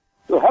here,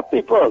 to help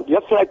people,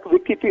 just like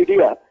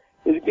Wikipedia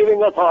is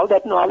giving us all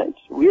that knowledge.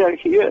 We are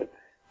here,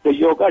 the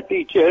yoga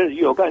teachers,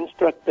 yoga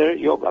instructors,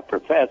 yoga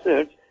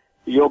professors,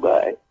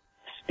 yoga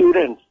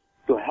students,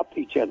 to help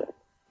each other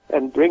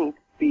and bring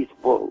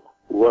peaceful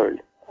world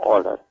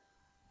order.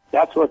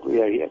 That's what we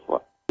are here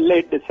for.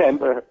 Late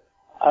December,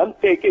 I'm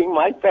taking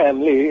my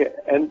family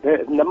and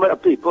a number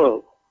of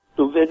people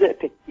to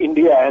visit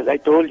India. As I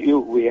told you,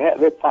 we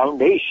have a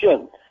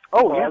foundation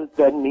called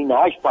the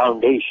Ninash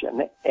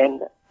Foundation,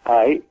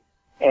 Ninash,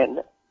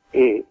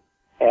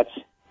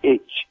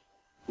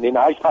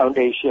 Ninash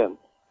Foundation.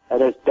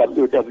 That is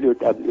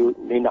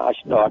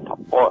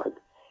www.ninash.org.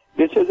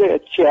 This is a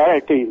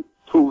charity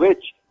through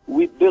which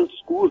we build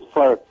schools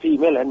for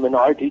female and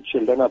minority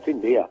children of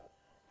India.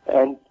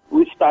 And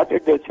we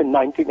started this in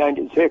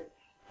 1996.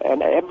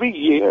 And every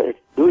year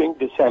during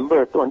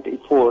December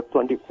 24th,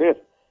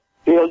 25th,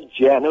 till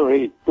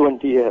January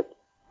 20th,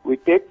 we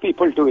take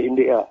people to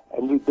India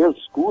and we build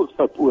schools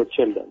for poor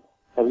children.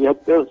 And we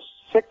have built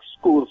 6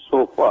 schools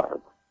so far,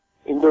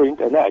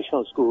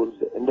 Indo-international schools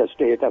in the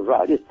state of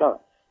Rajasthan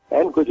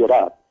and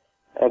Gujarat.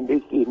 And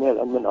these female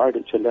and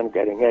minority children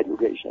getting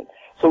education.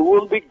 So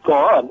we'll be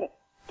gone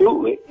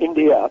to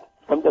India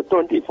from the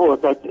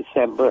 24th of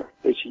December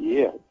this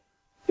year.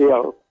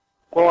 Well,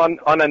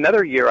 on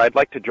another year, I'd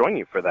like to join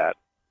you for that.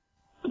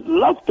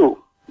 Love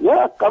to.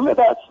 Yeah, come with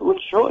us. We'll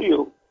show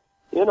you,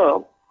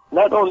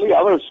 not only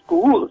our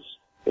schools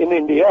in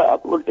India,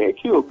 we'll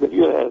take you, give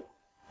you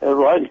a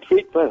royal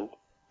treatment,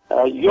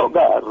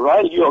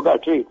 royal yoga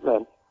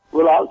treatment.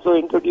 We'll also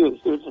introduce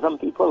you to some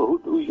people who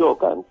do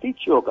yoga and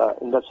teach yoga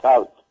in the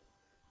South.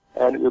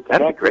 And you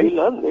can actually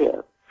learn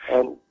there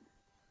and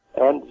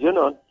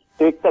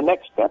take the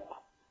next step.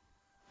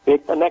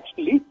 take the next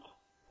leap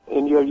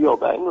in your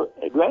yoga and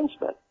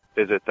advancement.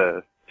 Visit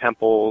the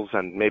temples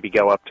and maybe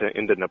go up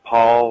into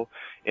Nepal,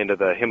 into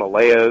the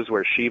Himalayas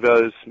where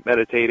Shiva is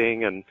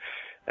meditating and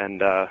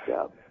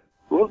Yeah.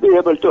 We'll be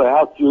able to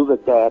help you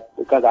with that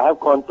because I've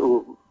gone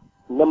to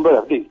a number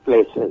of these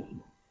places.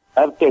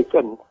 I've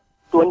taken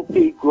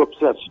 20 groups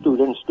of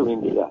students to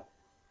India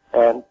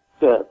and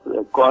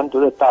gone to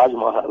the Taj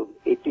Mahal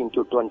 18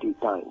 to 20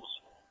 times.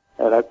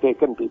 And I've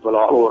taken people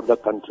all over the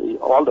country,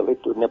 all the way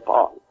to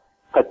Nepal,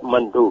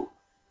 Kathmandu,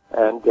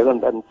 and given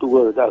them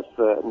tours of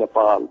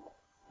Nepal,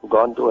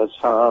 gone to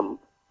Assam,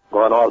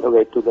 gone all the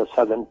way to the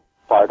southern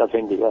part of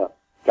India,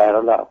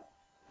 Kerala,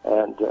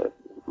 and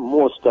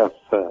most of,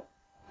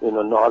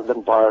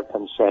 northern part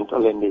and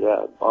central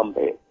India,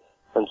 Bombay,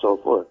 and so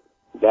forth,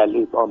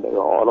 Delhi, Bombay,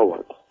 all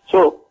over.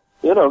 So,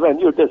 when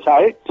you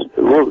decide,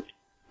 we'll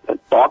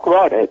talk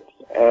about it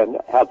and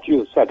help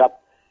you set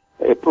up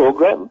a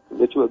program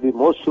which will be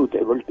most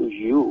suitable to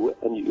you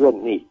and your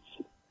needs.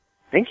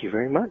 Thank you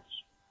very much.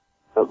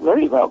 You're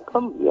very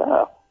welcome,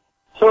 yeah.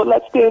 So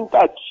let's stay in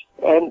touch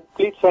and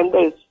please send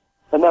us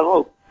and then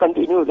we'll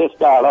continue this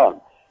dialogue.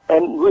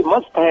 And we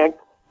must thank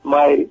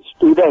my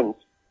student,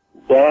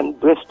 Dan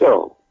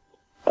Bristow,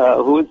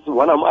 who is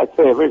one of my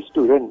favorite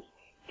students.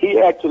 He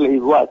actually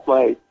was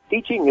my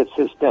teaching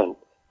assistant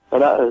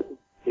when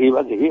he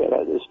was here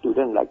as a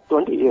student like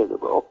 20 years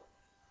ago.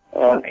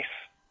 And Nice.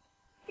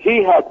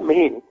 he helped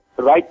me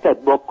write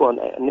that book on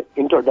an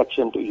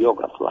introduction to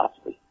yoga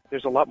philosophy.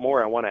 There's a lot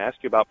more I want to ask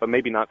you about, but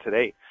maybe not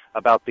today,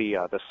 about the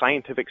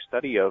scientific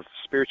study of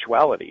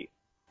spirituality.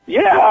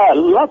 Yeah, I'd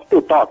love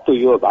to talk to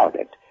you about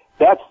it.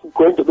 That's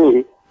going to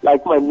be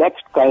like my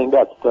next kind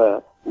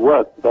of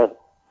work. But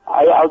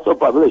I also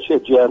publish a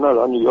journal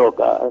on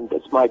yoga, and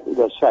this might be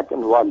the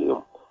second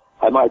volume.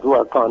 I might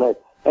work on it,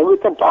 and we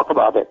can talk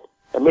about it.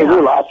 And maybe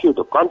we'll ask you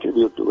to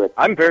contribute to it.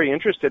 I'm very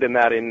interested in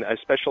that, in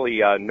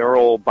especially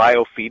neural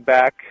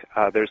biofeedback.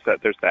 There's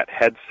that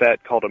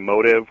headset called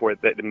Emotive where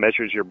that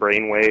measures your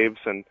brain waves,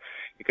 and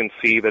you can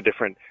see the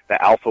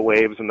alpha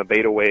waves and the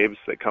beta waves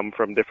that come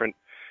from different,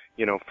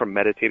 from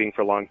meditating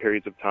for long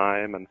periods of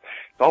time, and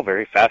it's all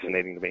very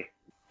fascinating to me.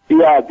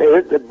 Yeah, there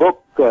is a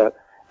book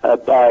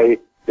by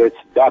this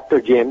Dr.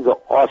 James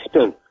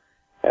Austin,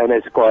 and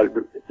it's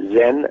called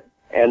Zen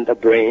and the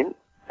Brain.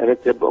 And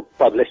it's a book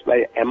published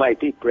by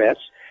MIT Press.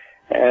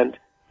 And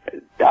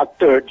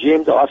Dr.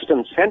 James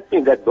Austin sent me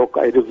that book.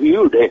 I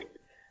reviewed it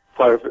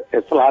for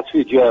a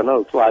philosophy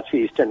journal,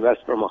 Philosophy East and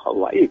West from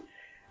Hawaii.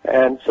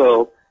 And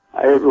so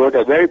I wrote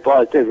a very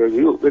positive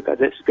review because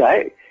this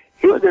guy,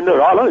 he was a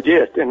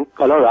neurologist in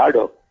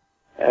Colorado.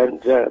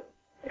 And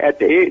at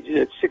the age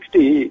of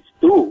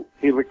 62,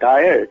 he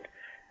retired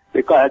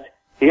because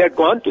he had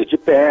gone to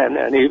Japan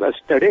and he was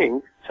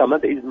studying some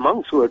of these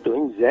monks who were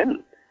doing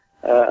Zen.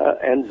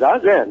 And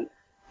Zazen.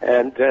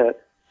 And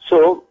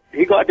so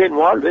he got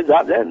involved with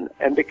Zazen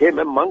and became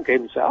a monk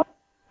himself.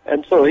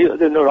 And so he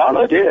was a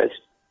neurologist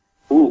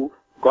who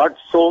got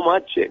so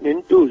much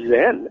into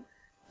Zen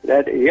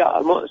that he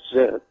almost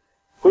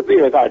could be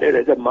regarded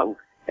as a monk.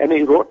 And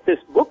he wrote this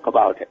book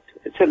about it.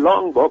 It's a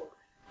long book.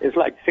 It's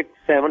like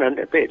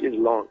 600-700 pages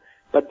long.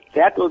 But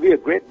that will be a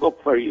great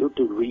book for you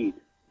to read.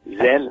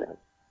 Zen,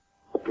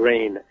 the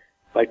Brain,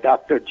 by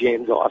Dr.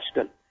 James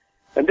Austin.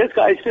 And this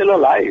guy is still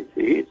alive.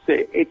 He's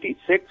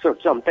 86 or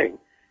something.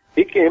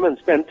 He came and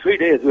spent 3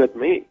 days with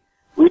me.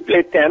 We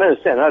played tennis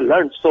and I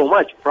learned so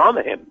much from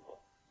him.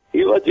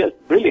 He was just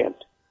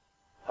brilliant.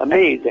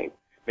 Amazing.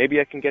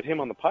 Maybe I can get him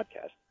on the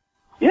podcast.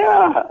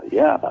 Yeah.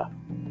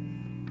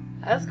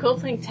 That's cool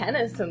playing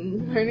tennis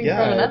and learning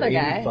from another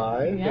guy.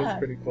 85, that's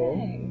pretty cool.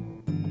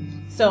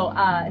 Dang. So,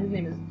 his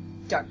name is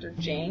Dr.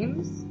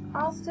 James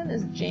Austin?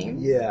 Is it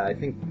James? Yeah, I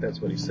think that's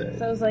what he said.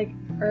 So I was like,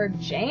 or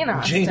Jane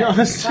Austen. Jane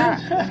Austen.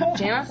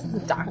 Jane Austen's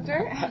a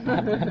doctor?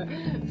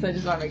 So I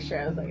just want to make sure.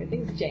 I was like, I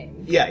think it's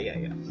James. Yeah.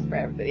 For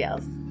everybody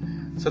else.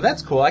 So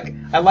that's cool.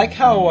 I like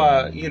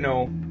how,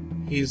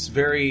 he's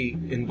very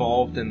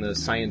involved in the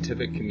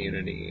scientific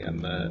community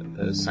and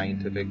the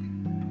scientific,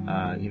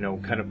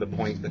 kind of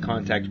the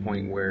contact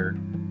point where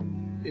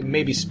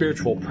maybe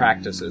spiritual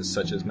practices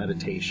such as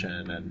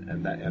meditation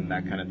and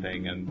that kind of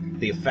thing, and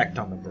the effect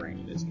on the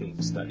brain is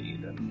being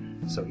studied,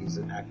 and so he's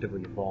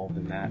actively involved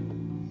in that.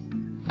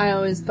 I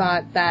always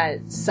thought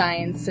that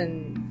science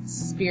and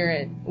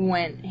spirit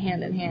went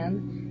hand in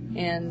hand,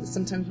 and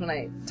sometimes when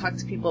I talk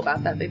to people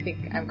about that, they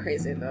think I'm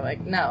crazy. They're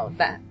like, no,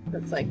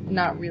 that's like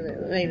not really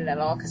related at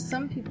all, because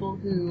some people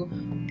who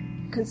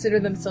consider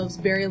themselves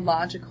very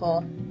logical,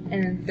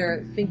 and if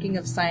they're thinking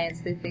of science,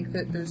 they think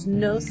that there's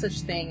no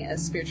such thing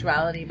as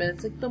spirituality, but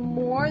it's like the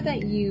more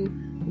that you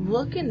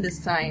look into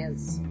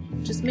science,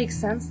 it just makes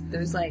sense that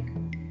there's like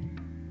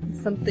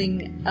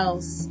something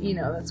else,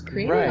 that's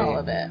creating all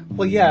of it.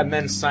 Well, yeah, and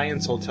then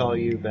science will tell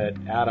you that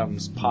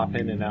atoms pop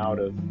in and out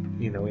of,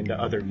 into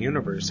other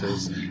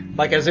universes,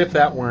 like as if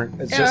that weren't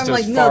just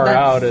as far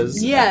out as,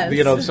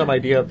 some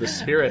idea of the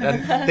spirit.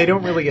 And they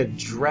don't really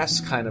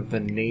address kind of the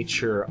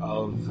nature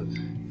of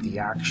the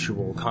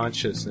actual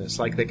consciousness.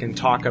 Like they can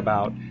talk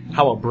about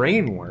how a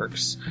brain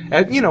works,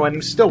 and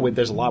and still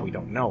there's a lot we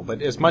don't know.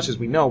 But as much as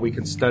we know, we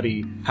can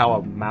study how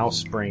a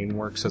mouse brain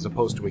works as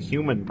opposed to a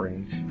human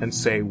brain, and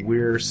say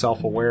we're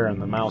self-aware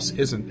and the mouse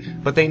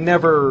isn't. But they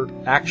never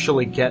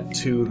actually get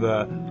to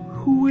the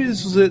who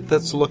is it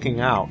that's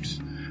looking out.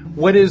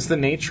 What is the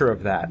nature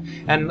of that?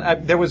 And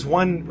there was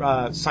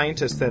one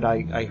scientist that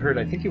I heard,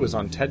 I think he was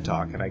on TED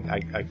Talk, and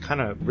I kind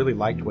of really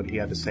liked what he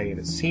had to say, and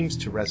it seems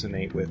to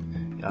resonate with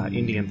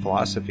Indian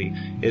philosophy,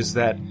 is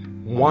that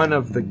one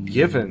of the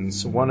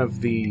givens, one of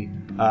the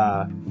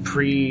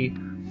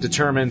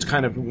predetermined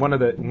kind of one of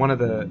the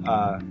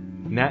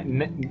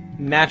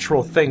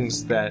natural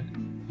things that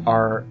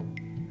are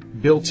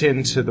built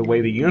into the way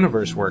the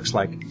universe works,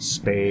 like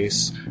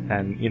space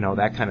and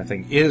that kind of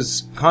thing,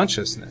 is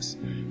consciousness.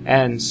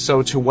 And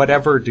so to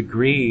whatever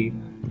degree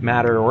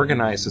matter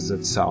organizes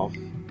itself,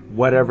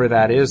 whatever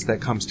that is that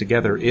comes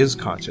together is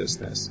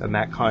consciousness. And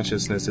that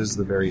consciousness is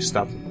the very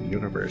stuff of the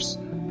universe,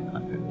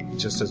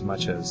 just as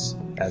much as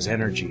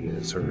energy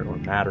is or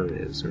matter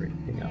is or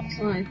anything else.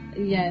 Well, I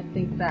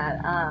think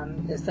that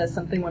it says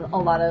something when a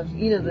lot of,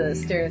 the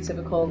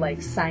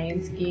stereotypical,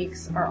 science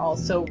geeks are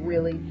also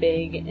really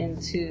big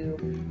into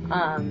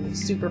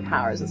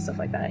superpowers and stuff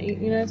like that. You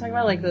know what I'm talking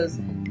about? Like those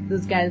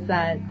guys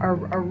that are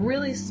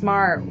really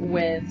smart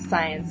with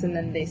science, and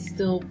then they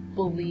still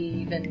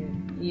believe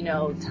in,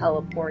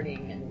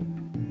 teleporting and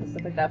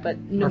stuff like that, but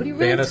nobody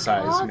really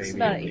talks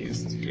about it.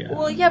 Least, yeah.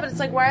 Well, yeah, but it's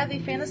like, why are they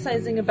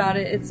fantasizing about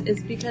it? It's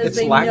because it's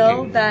they lacking.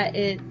 know that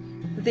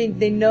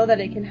they know that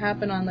it can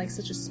happen on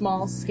such a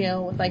small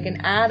scale with an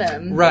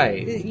atom,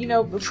 right?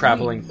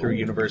 Traveling through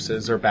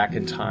universes or back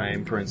in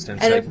time, for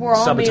instance. And if we're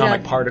all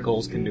subatomic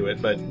particles can do it,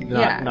 but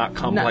not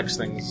complex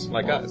things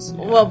like us.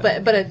 Well,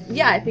 but I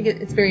think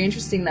it's very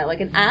interesting that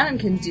an atom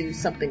can do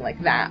something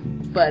like that,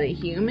 but a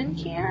human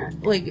can't.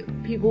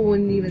 People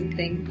wouldn't even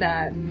think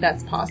that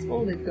that's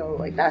possible. They'd go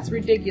that's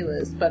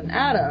ridiculous. But an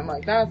atom,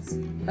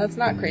 that's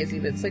not crazy.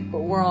 But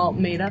but we're all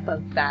made up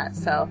of that,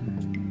 so.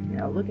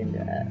 Look into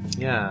it.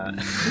 Yeah.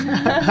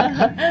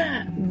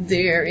 Do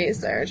your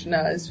research.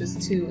 No, it's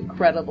just too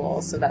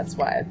incredible. So that's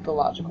why the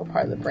logical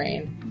part of the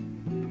brain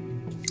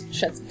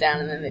shuts it down,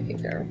 and then they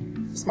think they're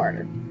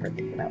smarter for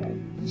thinking that way.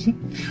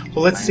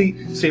 Well, let's see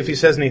if he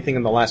says anything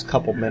in the last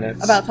couple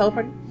minutes about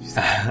teleporting.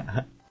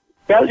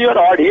 Tell your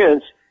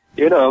audience,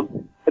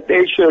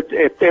 they should,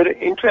 if they're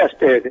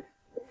interested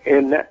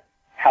in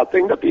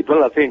helping the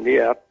people of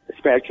India,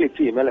 especially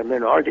female and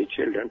minority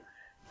children,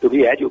 to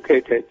be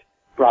educated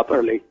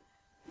properly,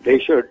 they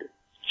should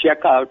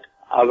check out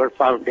our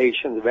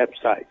foundation's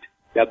website,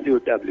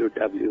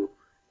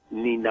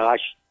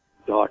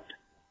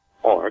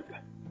 www.ninash.org.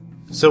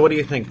 So what do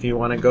you think? Do you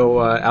want to go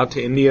out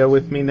to India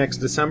with me next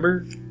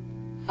December?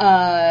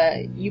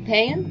 You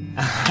paying?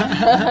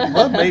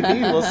 Well,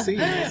 maybe. We'll see.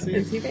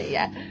 Is he paying?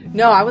 Yeah.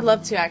 No, I would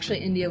love to. Actually,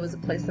 India was a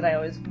place that I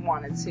always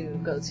wanted to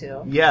go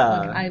to.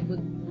 Yeah. I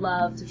would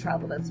love to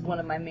travel. That's one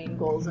of my main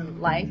goals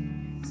in life,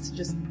 is to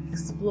just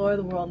explore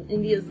the world.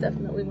 India is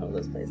definitely one of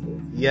those places.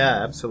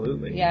 Yeah,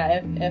 absolutely.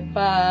 Yeah,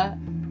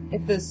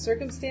 if the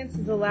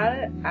circumstances allowed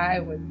it, I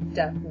would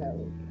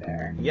definitely be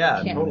there.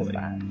 Yeah, Can't totally. miss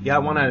that. Yeah, I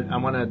want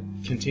to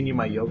continue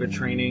my yoga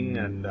training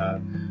and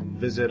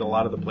visit a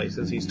lot of the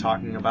places he's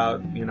talking about.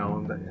 And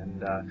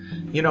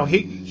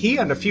he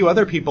and a few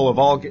other people have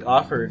all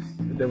offered.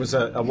 There was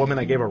a woman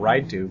I gave a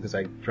ride to because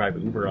I drive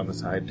Uber on the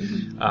side.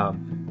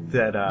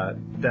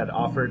 That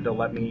offered to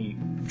let me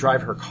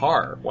drive her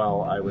car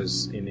while I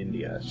was in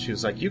India. She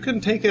was like, "You can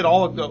take it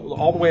all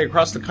the way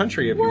across the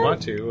country if you want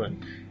to,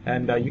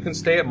 and you can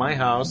stay at my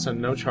house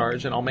and no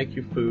charge, and I'll make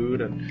you food,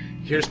 and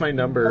here's my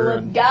number."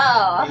 Let's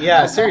go.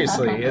 Yeah,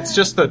 seriously, it's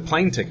just the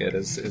plane ticket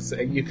is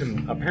you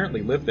can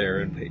apparently live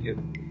there and pay,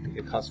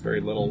 it costs very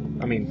little.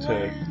 I mean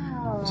to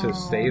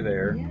stay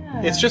there.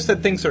 Yeah. It's just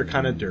that things are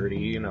kind of dirty.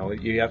 You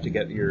have to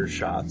get your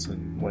shots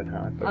and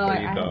whatnot before I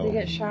you have go. to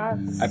get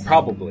shots. I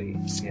probably,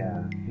 just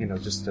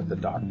at the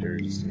doctor,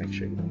 just to make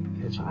sure you don't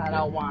catch it. I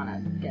don't want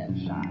to get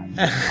shots.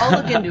 I'll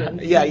look into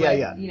it. Yeah.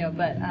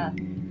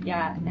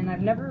 Yeah, and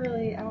I've never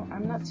really,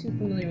 I'm not too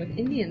familiar with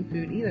Indian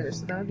food either,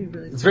 so that would be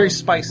really cool. It's very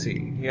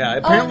spicy. Yeah,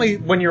 apparently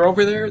when you're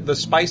over there, the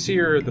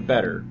spicier the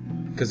better,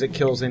 because it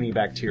kills any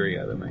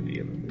bacteria that might be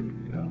in the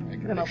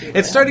food.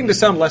 It's starting to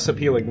sound less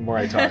appealing the more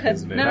I talk,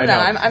 isn't it? No.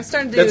 I'm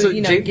starting to, get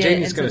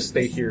Jamie's going to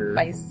stay here.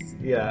 Spice.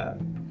 Yeah.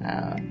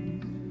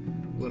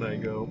 When I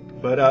go.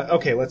 But,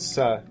 okay, let's...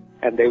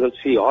 And they will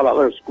see all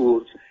our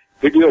schools,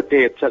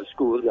 videotapes of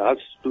schools. Our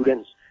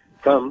students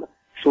from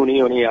SUNY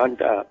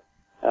Oneonta,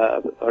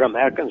 or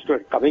American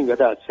students coming with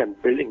us and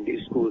building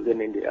these schools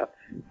in India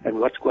and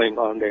what's going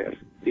on there.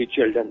 These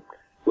children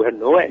who had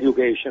no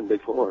education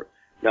before,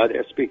 now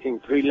they're speaking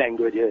 3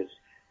 languages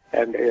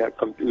and they are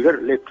computer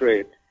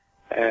literate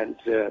and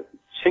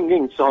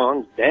singing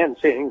songs,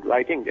 dancing,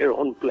 writing their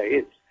own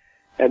plays.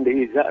 And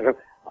these are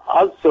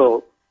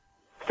also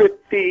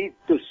 50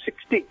 to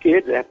 60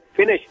 kids have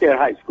finished their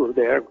high school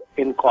there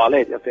in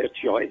college of their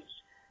choice.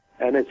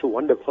 And it's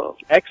wonderful.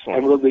 Excellent.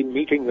 And we'll be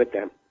meeting with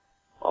them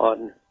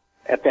on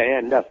at the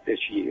end of this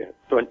year,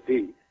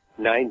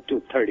 29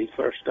 to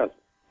 31st of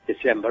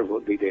December,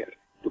 will be there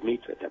to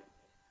meet with them.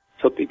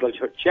 So people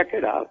should check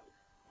it out,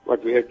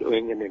 what we are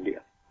doing in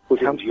India.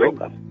 Put in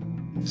yoga.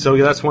 So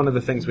that's one of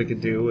the things we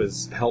could do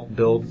is help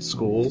build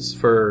schools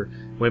for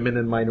women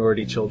and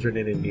minority children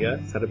in India.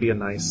 That'd be a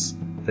nice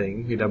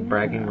thing. You'd have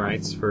bragging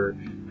rights for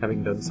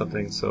having done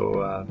something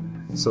so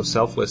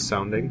selfless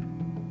sounding.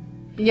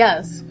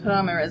 Yes, put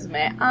on my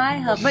resume. I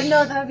help, but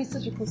no, that would be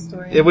such a cool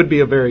story. It would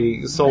be a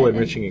very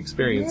soul-enriching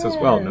experience as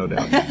well, no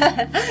doubt.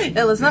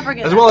 Yeah, let's not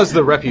forget as that. well as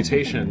the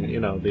reputation,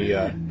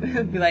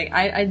 the... Be like,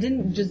 I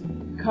didn't just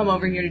come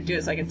over here to do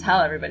it so I can tell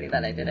everybody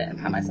that I did it and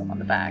pat myself on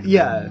the back.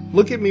 Yeah,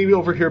 look at me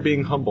over here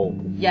being humble.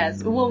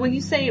 Yes. Well, when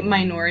you say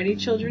minority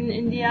children in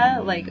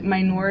India, like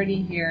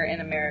minority here in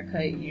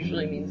America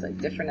usually means like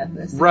different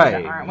ethnicities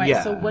that aren't white.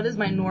 Yeah. So what does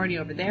minority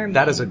over there mean?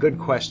 That is a good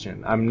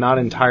question. I'm not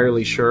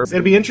entirely sure.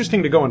 It'd be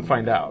interesting to go and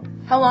find out.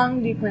 How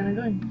long do you plan on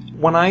going?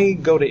 When I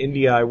go to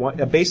India, I'm going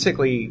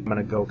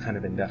to go kind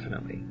of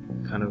indefinitely.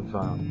 Kind of,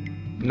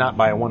 not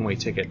buy a one-way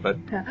ticket, but...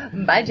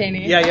 Bye,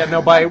 Janie.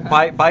 No, buy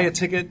a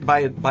ticket,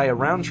 buy a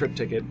round-trip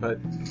ticket, but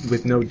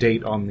with no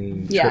date on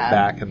the trip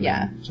back, and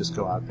then just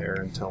go out there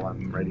until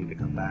I'm ready to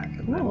come back.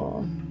 And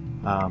Cool.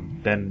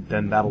 then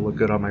that'll look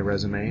good on my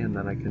resume, and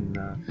then I can,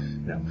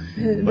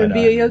 Then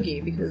be a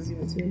yogi because you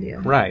went to India.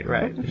 Right.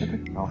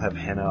 I'll have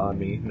henna on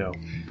me. No.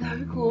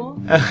 That'd be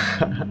cool.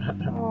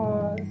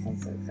 Oh, that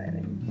sounds so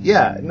exciting.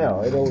 Yeah,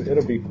 no,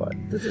 it'll be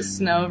fun. Does it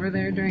snow over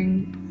there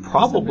during...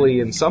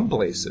 Probably in some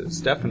places,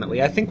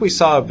 definitely. I think we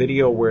saw a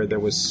video where there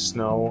was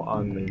snow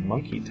on the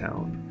Monkey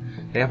Town.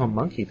 They have a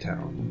Monkey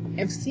Town.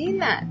 I've seen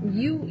that.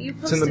 You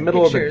posted It's in the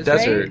middle of the pictures,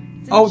 desert. right?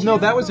 Oh no,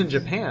 that was in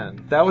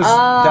Japan. That was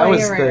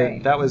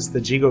right. That was the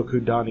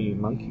Jigokudani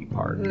Monkey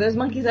Park. There's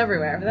monkeys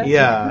everywhere. But that's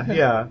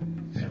Yeah.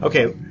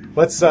 Okay,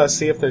 let's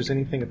see if there's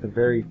anything at the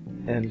very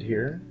end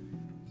here.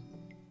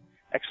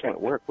 Excellent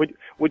work.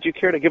 Would you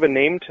care to give a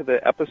name to the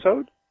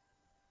episode?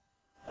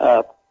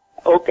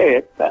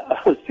 Okay,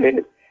 I'll say,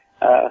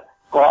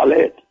 call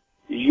it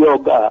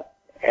Yoga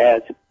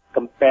as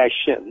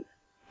Compassion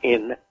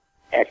in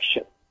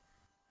Action.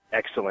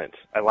 Excellent.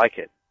 I like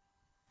it.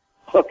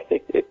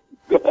 Okay,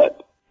 good.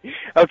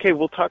 Okay,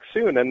 we'll talk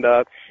soon, and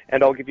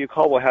I'll give you a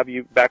call. We'll have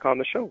you back on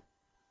the show.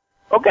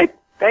 Okay,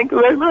 thank you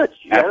very much.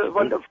 You have a Absolutely.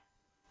 wonderful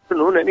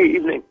afternoon and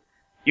evening.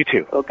 You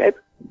too. Okay,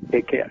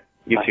 take care.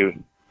 You Bye. too.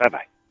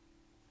 Bye-bye.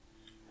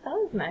 That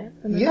was nice.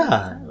 And then Yeah. the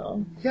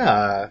title.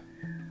 Yeah.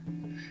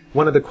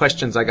 One of the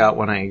questions I got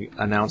when I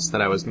announced that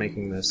I was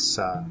making this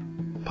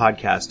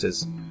podcast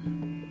is,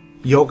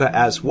 yoga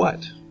as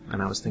what?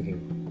 And I was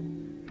thinking,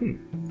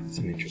 that's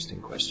an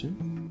interesting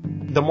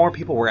question. The more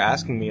people were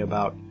asking me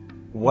about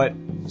what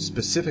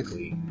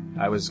specifically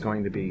I was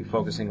going to be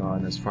focusing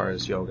on as far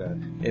as yoga,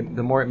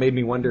 the more it made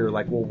me wonder,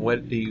 like, well,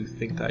 what do you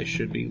think I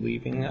should be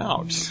leaving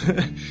out? So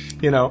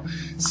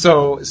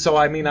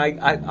I mean,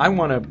 I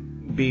want to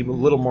be a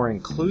little more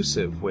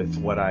inclusive with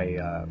what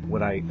I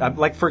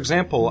like. For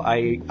example,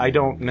 I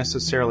don't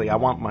necessarily, I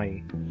want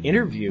my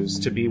interviews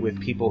to be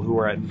with people who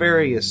are at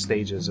various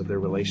stages of their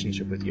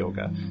relationship with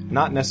yoga,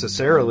 not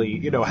necessarily,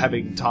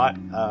 having taught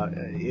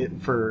it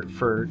for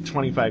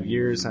 25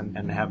 years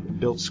and have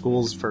built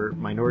schools for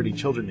minority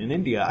children in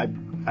India.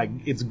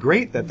 It's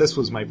great that this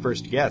was my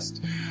first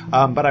guest,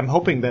 but I'm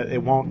hoping that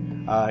it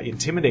won't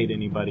intimidate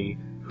anybody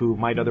who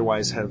might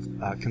otherwise have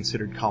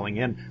considered calling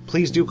in.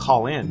 Please do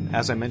call in.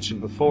 As I mentioned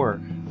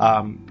before,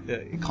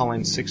 call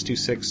in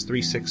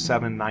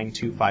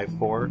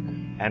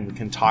 626-367-9254, and we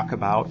can talk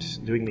about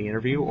doing the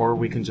interview, or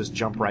we can just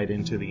jump right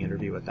into the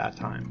interview at that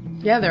time.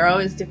 Yeah, there are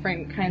always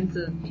different kinds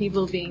of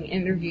people being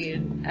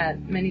interviewed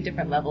at many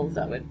different levels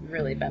that would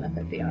really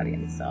benefit the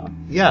audience. So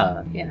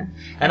Yeah. yeah,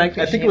 And I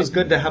think it was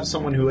good to have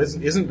someone who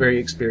isn't very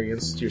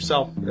experienced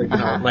yourself,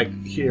 like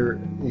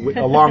here,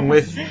 along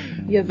with...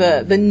 Yeah,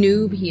 the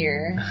noob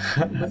here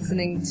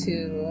listening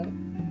to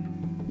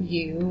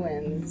you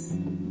and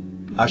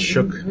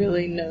Ashok.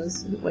 really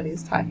knows what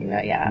he's talking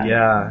about. Yeah.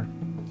 Yeah.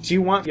 Do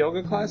you want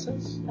yoga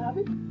classes?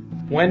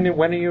 When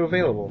are you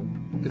available?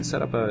 You could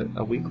set up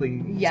a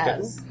weekly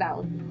Yes, schedule. that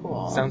would be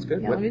cool. Sounds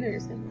good. Yeah, let me know your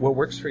schedule. What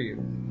works for you?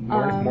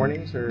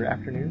 Mornings or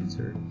afternoons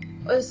or?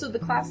 So the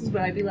classes,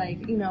 would I be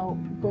like,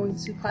 going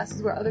to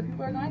classes where other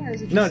people are going, or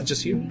is it just... No,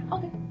 just you. me?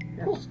 Okay.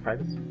 Yeah, Cool. just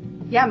private.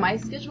 Yeah, my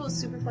schedule is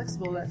super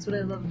flexible. That's what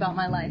I love about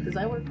my life, is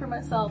I work for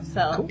myself,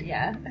 so Cool.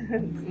 yeah,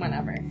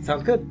 whenever.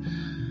 Sounds good.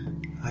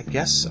 I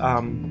guess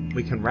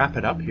we can wrap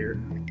it up here.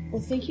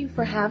 Well, thank you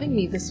for having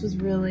me. This was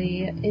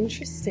really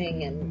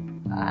interesting,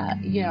 and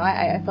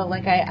I felt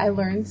like I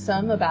learned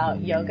some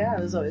about yoga. I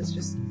was always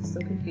just so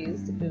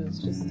confused if it was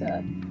just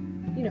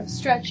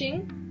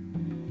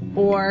stretching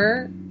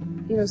or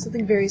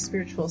something very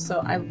spiritual.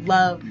 So I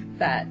love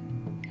that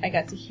I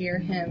got to hear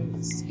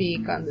him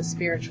speak on the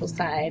spiritual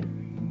side,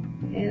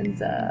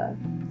 and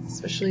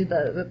especially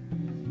the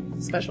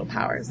special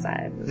powers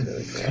side was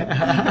really cool.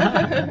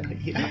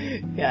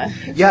 Yeah.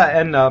 Yeah,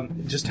 and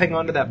just hang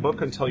on to that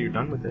book until you're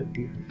done with it.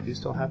 Do you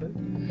still have it?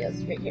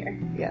 Yes, right here.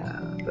 Yeah,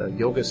 the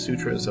Yoga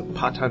Sutras of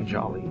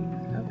Patanjali.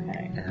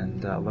 Okay. And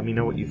and let me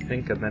know what you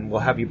think, and then we'll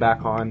have you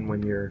back on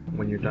when you're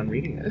done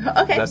reading it.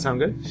 Okay. Does that sound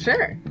good?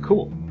 Sure.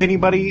 Cool. If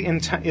anybody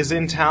is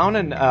in town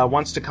and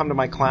wants to come to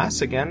my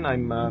class, again,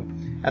 I'm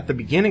at the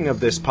beginning of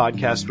this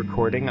podcast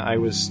recording, I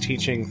was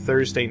teaching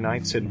Thursday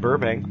nights in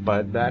Burbank,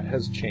 but that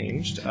has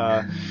changed.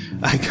 I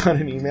got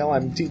an email.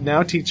 I'm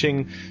now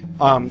teaching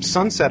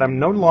Sunset. I'm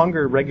no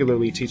longer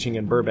regularly teaching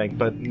in Burbank,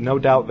 but no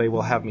doubt they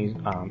will have me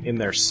in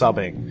there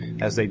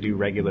subbing as they do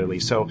regularly.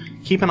 So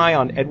keep an eye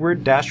on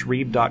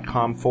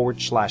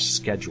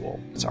edward-reeb.com/schedule.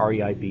 It's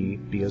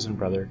REIB, B as in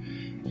brother.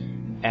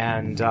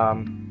 And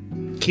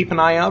keep an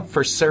eye out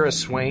for Sarah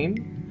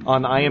Swain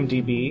on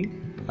IMDb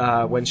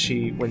when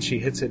she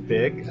hits it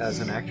big as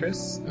an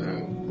actress.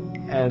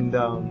 And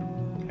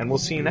we'll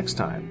see you next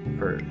time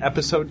for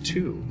episode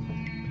 2,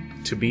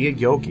 To Be a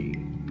Yogi.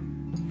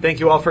 Thank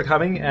you all for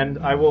coming, and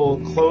I will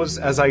close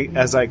as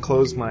I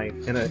close my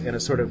in a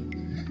sort of,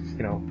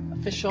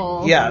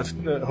 Official. yeah,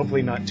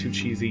 hopefully not too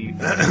cheesy.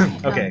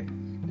 Okay.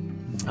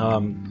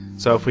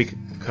 So if we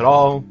could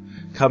all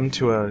come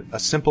to a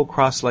simple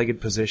cross-legged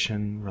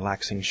position,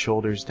 relaxing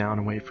shoulders down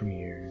away from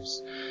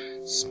ears,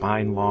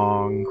 spine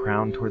long,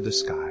 crown toward the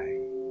sky,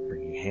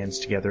 bringing hands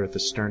together at the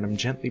sternum,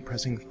 gently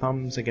pressing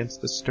thumbs against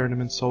the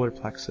sternum and solar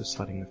plexus,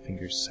 letting the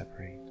fingers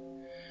separate.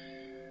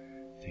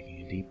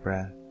 Taking a deep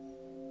breath.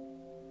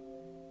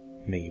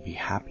 May you be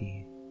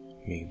happy,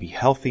 may you be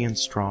healthy and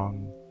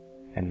strong,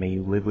 and may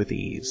you live with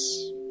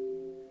ease.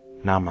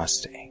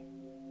 Namaste.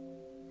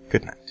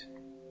 Good night.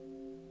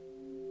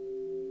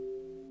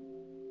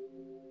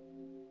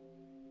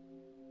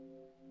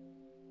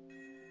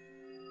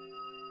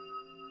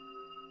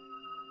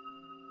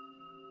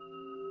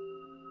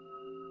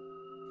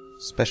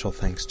 Special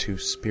thanks to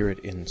Spirit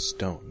in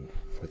Stone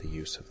for the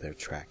use of their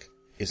track,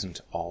 Isn't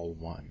All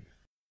One.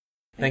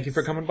 Thank you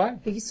for coming by.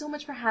 Thank you so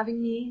much for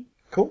having me.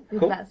 Cool, You're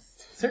cool. the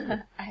best. Certainly.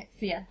 All right,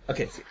 see ya.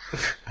 Okay, see.